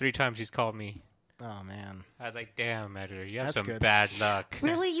 times. 3 times he's called me. Oh man, I was like, damn, Edgar, you have That's some good. bad luck.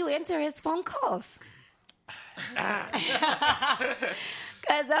 Really, you answer his phone calls?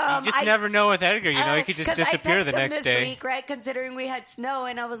 Because You just never know with Edgar. You know, he could just 'cause I disappear the texted him next this day. week, right? Considering we had snow,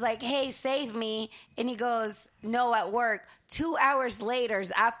 and I was like, "Hey, save me!" And he goes, "No, at work." 2 hours later,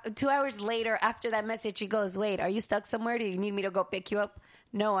 after that message, he goes, "Wait, are you stuck somewhere? Do you need me to go pick you up?"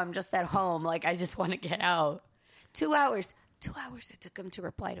 No, I'm just at home. Like I just want to get out. 2 hours. 2 hours it took him to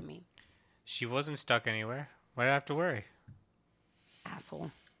reply to me. She wasn't stuck anywhere. Why do I have to worry?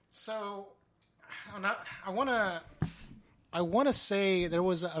 Asshole. So, I wanna say there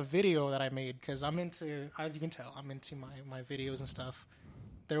was a video that I made because I'm into, as you can tell, I'm into my videos and stuff.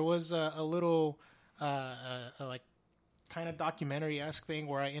 There was a little like kind of documentary-esque thing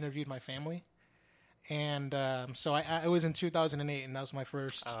where I interviewed my family, and so it was in 2008, and that was my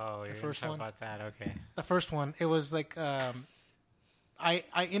first. Oh, you're the first talk one. about that? Okay. The first one. It was like I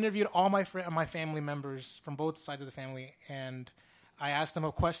interviewed all my family members from both sides of the family, and I asked them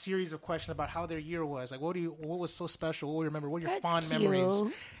a series of questions about how their year was. Like, what was so special? What do you remember? What are your That's fond cute.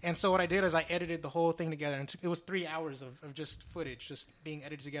 memories? And so what I did is I edited the whole thing together, and it was 3 hours of just footage, just being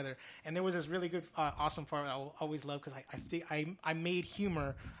edited together. And there was this really good, awesome part I will always love because I made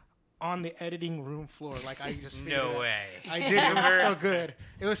humor on the editing room floor. Like I just figured it No out. way. I did. It was so good.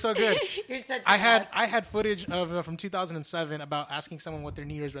 It was so good. You're such a I mess. had footage of from 2007 about asking someone what their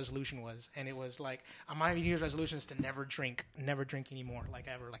New Year's resolution was, and it was like, my New Year's resolution is to never drink anymore, like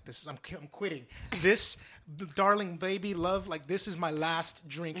ever. Like this is I'm quitting. This, darling baby, love, like this is my last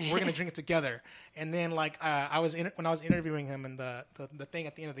drink. We're gonna drink it together. And then like when I was interviewing him and the thing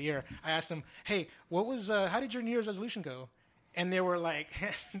at the end of the year, I asked him, hey, what was how did your New Year's resolution go? And they were like,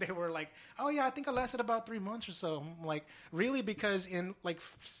 oh yeah, I think I lasted about 3 months or so. I'm like, really? Because in like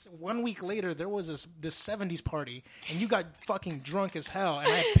 1 week later, there was this 70s party, and you got fucking drunk as hell, and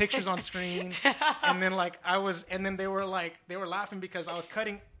I had pictures on screen, and then and then they were laughing because I was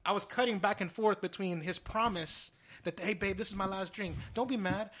cutting back and forth between his promise that, hey babe, this is my last drink. Don't be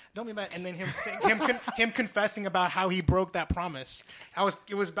mad. And then him confessing about how he broke that promise.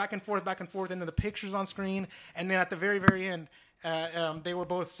 It was back and forth, and then the pictures on screen, and then at the very, very end, they were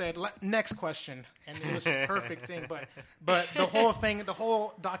both said, next question, and it was this perfect thing. But the whole thing, the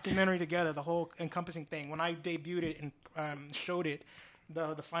whole documentary together, the whole encompassing thing. When I debuted it and showed it,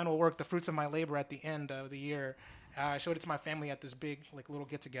 the final work, the fruits of my labor at the end of the year. I showed it to my family at this big like little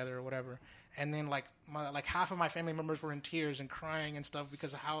get together or whatever, and then like half of my family members were in tears and crying and stuff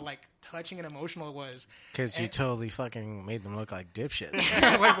because of how like touching and emotional it was. Because you totally fucking made them look like dipshits.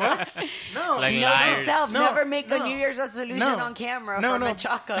 Like what? No, Like Note liars. yourself, No, never make a no, New Year's resolution no, on camera no, for no.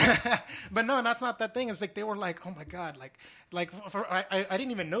 Machaca. But no, that's not that thing. It's like they were like, oh my god, I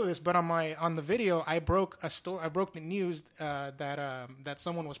didn't even know this, but on the video I broke the news that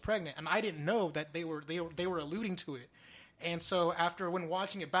someone was pregnant, and I didn't know that they were alluding to it. And so when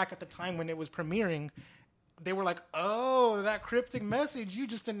watching it back at the time when it was premiering, they were like, oh, that cryptic message, you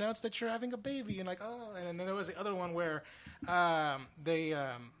just announced that you're having a baby. And like, oh, and then there was the other one where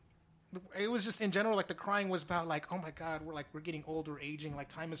it was just in general, like the crying was about like, oh my God, we're getting older, aging, like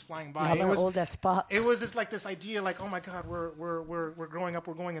time is flying by. Y'all are old as fuck. It was just like this idea, like, oh my God, we're growing up,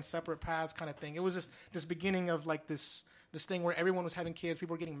 we're going in separate paths kind of thing. It was just this beginning of like this thing where everyone was having kids,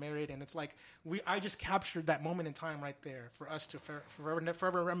 people were getting married, and it's like I just captured that moment in time right there for us to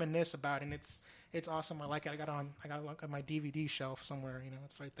forever reminisce about, and it's awesome. I like it. I got on my DVD shelf somewhere.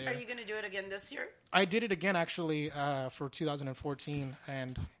 It's right there. Are you going to do it again this year? I did it again actually for 2014,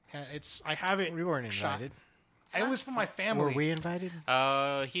 and I have it. We weren't shot. invited. It was for my family. Were we invited?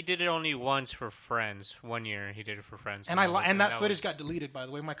 He did it only once for friends. 1 year he did it for friends. And that footage got deleted, by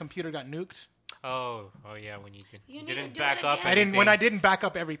the way. My computer got nuked. Oh yeah. When you You need didn't to do back it up. again. Anything. When I didn't back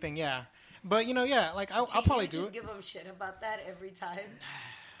up everything, yeah. But like I'll probably do just it. give them shit about that every time.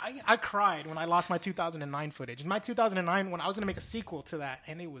 I cried when I lost my 2009 footage. My 2009, when I was going to make a sequel to that,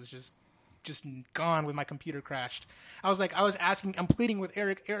 and it was just gone when my computer crashed. I'm pleading with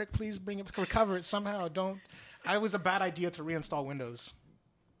Eric, please recover it somehow. It was a bad idea to reinstall Windows.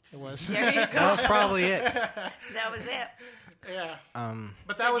 It was. There you go. That was probably it. That was it. Yeah.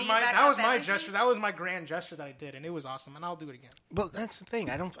 But So that was do you my back that was up my everything? gesture. That was my grand gesture that I did, and it was awesome. And I'll do it again. But that's the thing.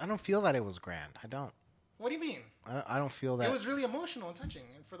 I don't feel that it was grand. I don't. What do you mean? I don't feel that. It was really emotional and touching,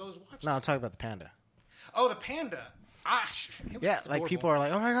 and for those watching. No, I'm talking about the panda. Oh, the panda. It was Yeah, like adorable. people are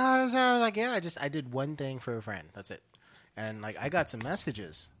like, "Oh my god!" I was like, "Yeah, I did one thing for a friend. That's it." And like, I got some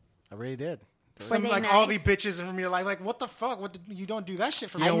messages. I really did. Some, they like all nice? these bitches in your life, like, what the fuck? You don't do that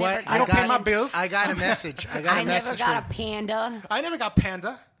shit for me. You know what? You don't pay my bills. I got a message. I got I a never message. got a from, panda. I never got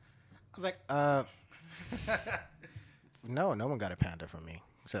panda. I was like, no one got a panda from me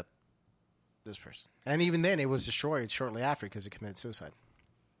except this person. And even then, it was destroyed shortly after because it committed suicide.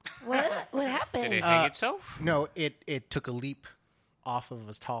 What Did happened? it hang itself? No, it took a leap off of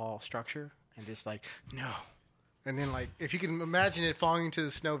a tall structure and just like no, and then like if you can imagine it falling into the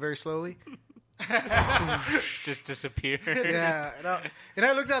snow very slowly. Just disappeared. Yeah, and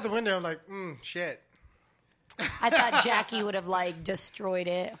I looked out the window. I'm like, shit. I thought Jackie would have like destroyed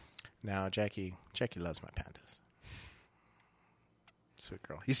it. No, Jackie loves my pandas. Sweet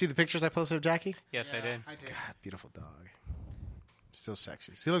girl. You see the pictures I posted of Jackie? Yes, I did. I did. God, beautiful dog. Still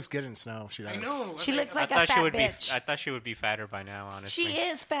sexy. She looks good in snow. She does. I know. She looks like a thought she fat would bitch. I thought she would be fatter by now. Honestly, She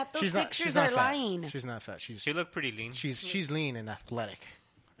is fat. Those She's not. pictures She's not are fat. lying. She's not fat. She's She looked pretty lean. she's lean and athletic.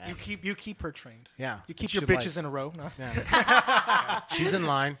 You keep her trained. Yeah. You keep She your bitches like- in a row. No. She's in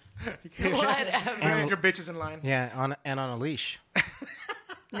line. Whatever. Your bitches in line. Yeah, on a leash.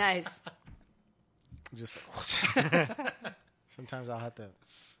 Nice. Just sometimes I'll have to.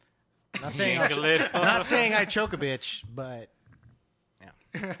 Not saying Yank a little. not saying I choke a bitch, but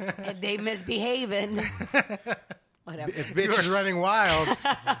If they misbehaving. Whatever. if bitch is running wild.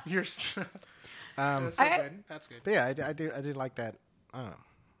 You're so, that's so I- good. That's good. But yeah, I do like that. I don't know.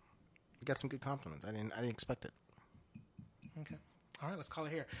 You got some good compliments. I didn't expect it. Okay. All right, let's call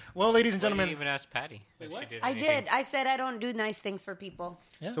it here. Well, ladies and You didn't gentlemen, even ask Patty. If what? she did I anything. did. I said I don't do nice things for people.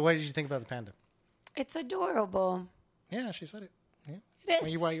 Yeah. So what did you think about the panda? It's adorable. yeah, she said it. Yeah. It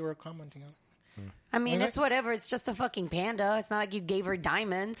is. While you were commenting on it. I mean, Okay. it's whatever. It's just a fucking panda. It's not like you gave her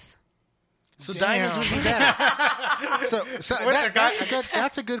diamonds. So Damn. diamonds would be better. so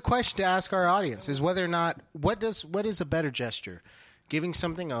that's a good question to ask our audience: is whether or not what is a better gesture, giving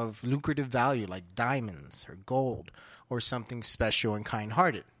something of lucrative value like diamonds or gold, or something special and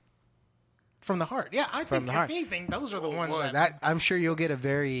kind-hearted. From the heart. Yeah, I think the if heart. anything, those are the ones Boy, that I'm sure you'll get a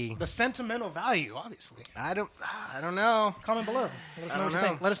very. the sentimental value, obviously. I don't know. Comment below. Let us know what you don't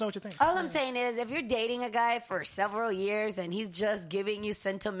think. know. Let us know what you think. All I'm saying is, if you're dating a guy for several years and he's just giving you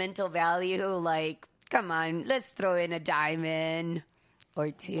sentimental value, like, come on, let's throw in a diamond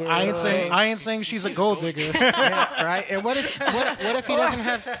or two. I ain't saying she's a gold digger. Yeah, right? And what if he doesn't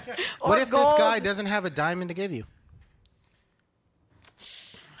have? What if this gold. guy doesn't have a diamond to give you?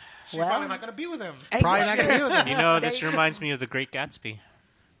 She's Well- probably not going to be with him. Probably not gonna be with him. You know, this reminds me of The Great Gatsby.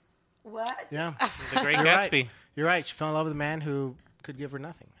 What? Yeah, The Great you're Gatsby. right. You're right. She fell in love with a man who could give her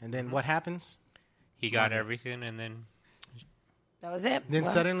nothing, and then what happens? He got everything, and then That was it. Then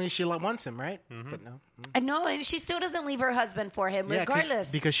Well, suddenly she wants him, right? But no. I know, and she still doesn't leave her husband for him, Yeah,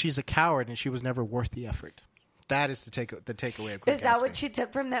 regardless. because she's a coward and she was never worth the effort. That is the takeaway of Great Is that Gatsby. what she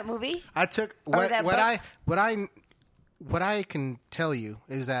took from that movie? I took that what I can tell you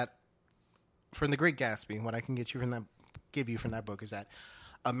is that from The Great Gatsby, what I can give you from that book is that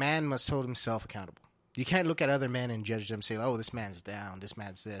a man must hold himself accountable. You can't look at other men and judge them, say, "Oh, this man's down, this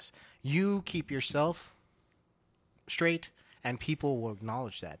man's this." You keep yourself straight, and people will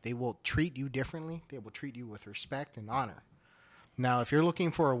acknowledge that. They will treat you differently. They will treat you with respect and honor. Now, if you're looking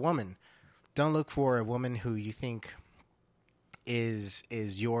for a woman, don't look for a woman who you think is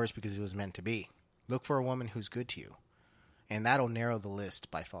yours because it was meant to be. Look for a woman who's good to you, and that'll narrow the list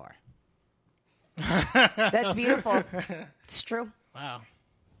by far. That's beautiful. It's true. Wow.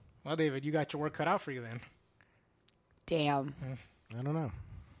 Well, David, you got your work cut out for you then. Damn. I don't know.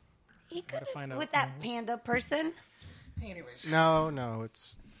 He could find out. with that panda person. Anyways. No,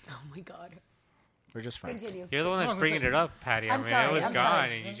 it's Oh my god. we're just friends. Continue. you're the one I that's was bringing gonna it up, Patty. I I'm mean, sorry, it was I'm gone,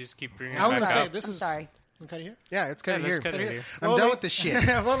 sorry. and you just keep bringing I was it going back to say, up. this I'm is... sorry. Can we cut it here? Yeah, it's kind of let's here. cut it here. I'm done with this shit.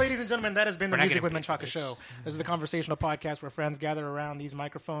 Well, ladies and gentlemen, that has been the We're not Music with gonna pay Menchaca for this. show. This is the conversational podcast where friends gather around these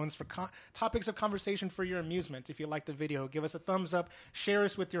microphones for topics of conversation for your amusement. If you like the video, give us a thumbs up, share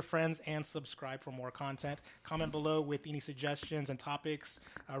us with your friends, and subscribe for more content. Comment below with any suggestions and topics,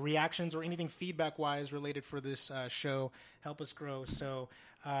 reactions, or anything feedback-wise related for this show. Help us grow. So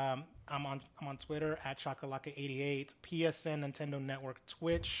I'm on Twitter at Chakalaka88, PSN, Nintendo Network,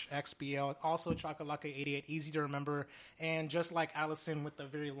 Twitch, XBL, also Chakalaka88, easy to remember. And just like Allison with the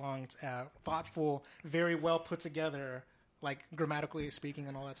very long, thoughtful, very well put together, like grammatically speaking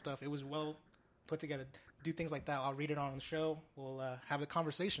and all that stuff, it was well put together. Do things like that. I'll read it on the show. We'll have the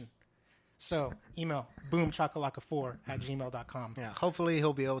conversation. So email boomchakalaka4@gmail.com. Yeah, hopefully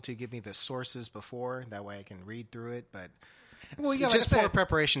he'll be able to give me the sources before. That way I can read through it. But Well, yeah, it's like just I said- poor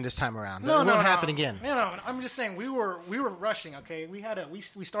preparation this time around. No, it won't happen again. No, I'm just saying we were rushing. Okay, we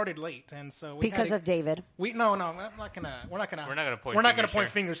started late, and so we Because had of David. we're not gonna point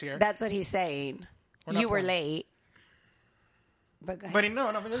fingers fingers here. That's what he's saying. We're not You were playing. late. But go ahead. But no,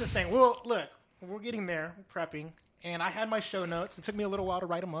 I'm just saying. Well, look, we're getting there, we're prepping, and I had my show notes. It took me a little while to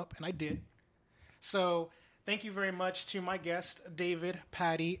write them up, and I did. So thank you very much to my guest, David,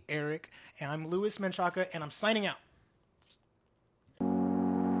 Patty, Eric, and I'm Louis Menchaca, and I'm signing out.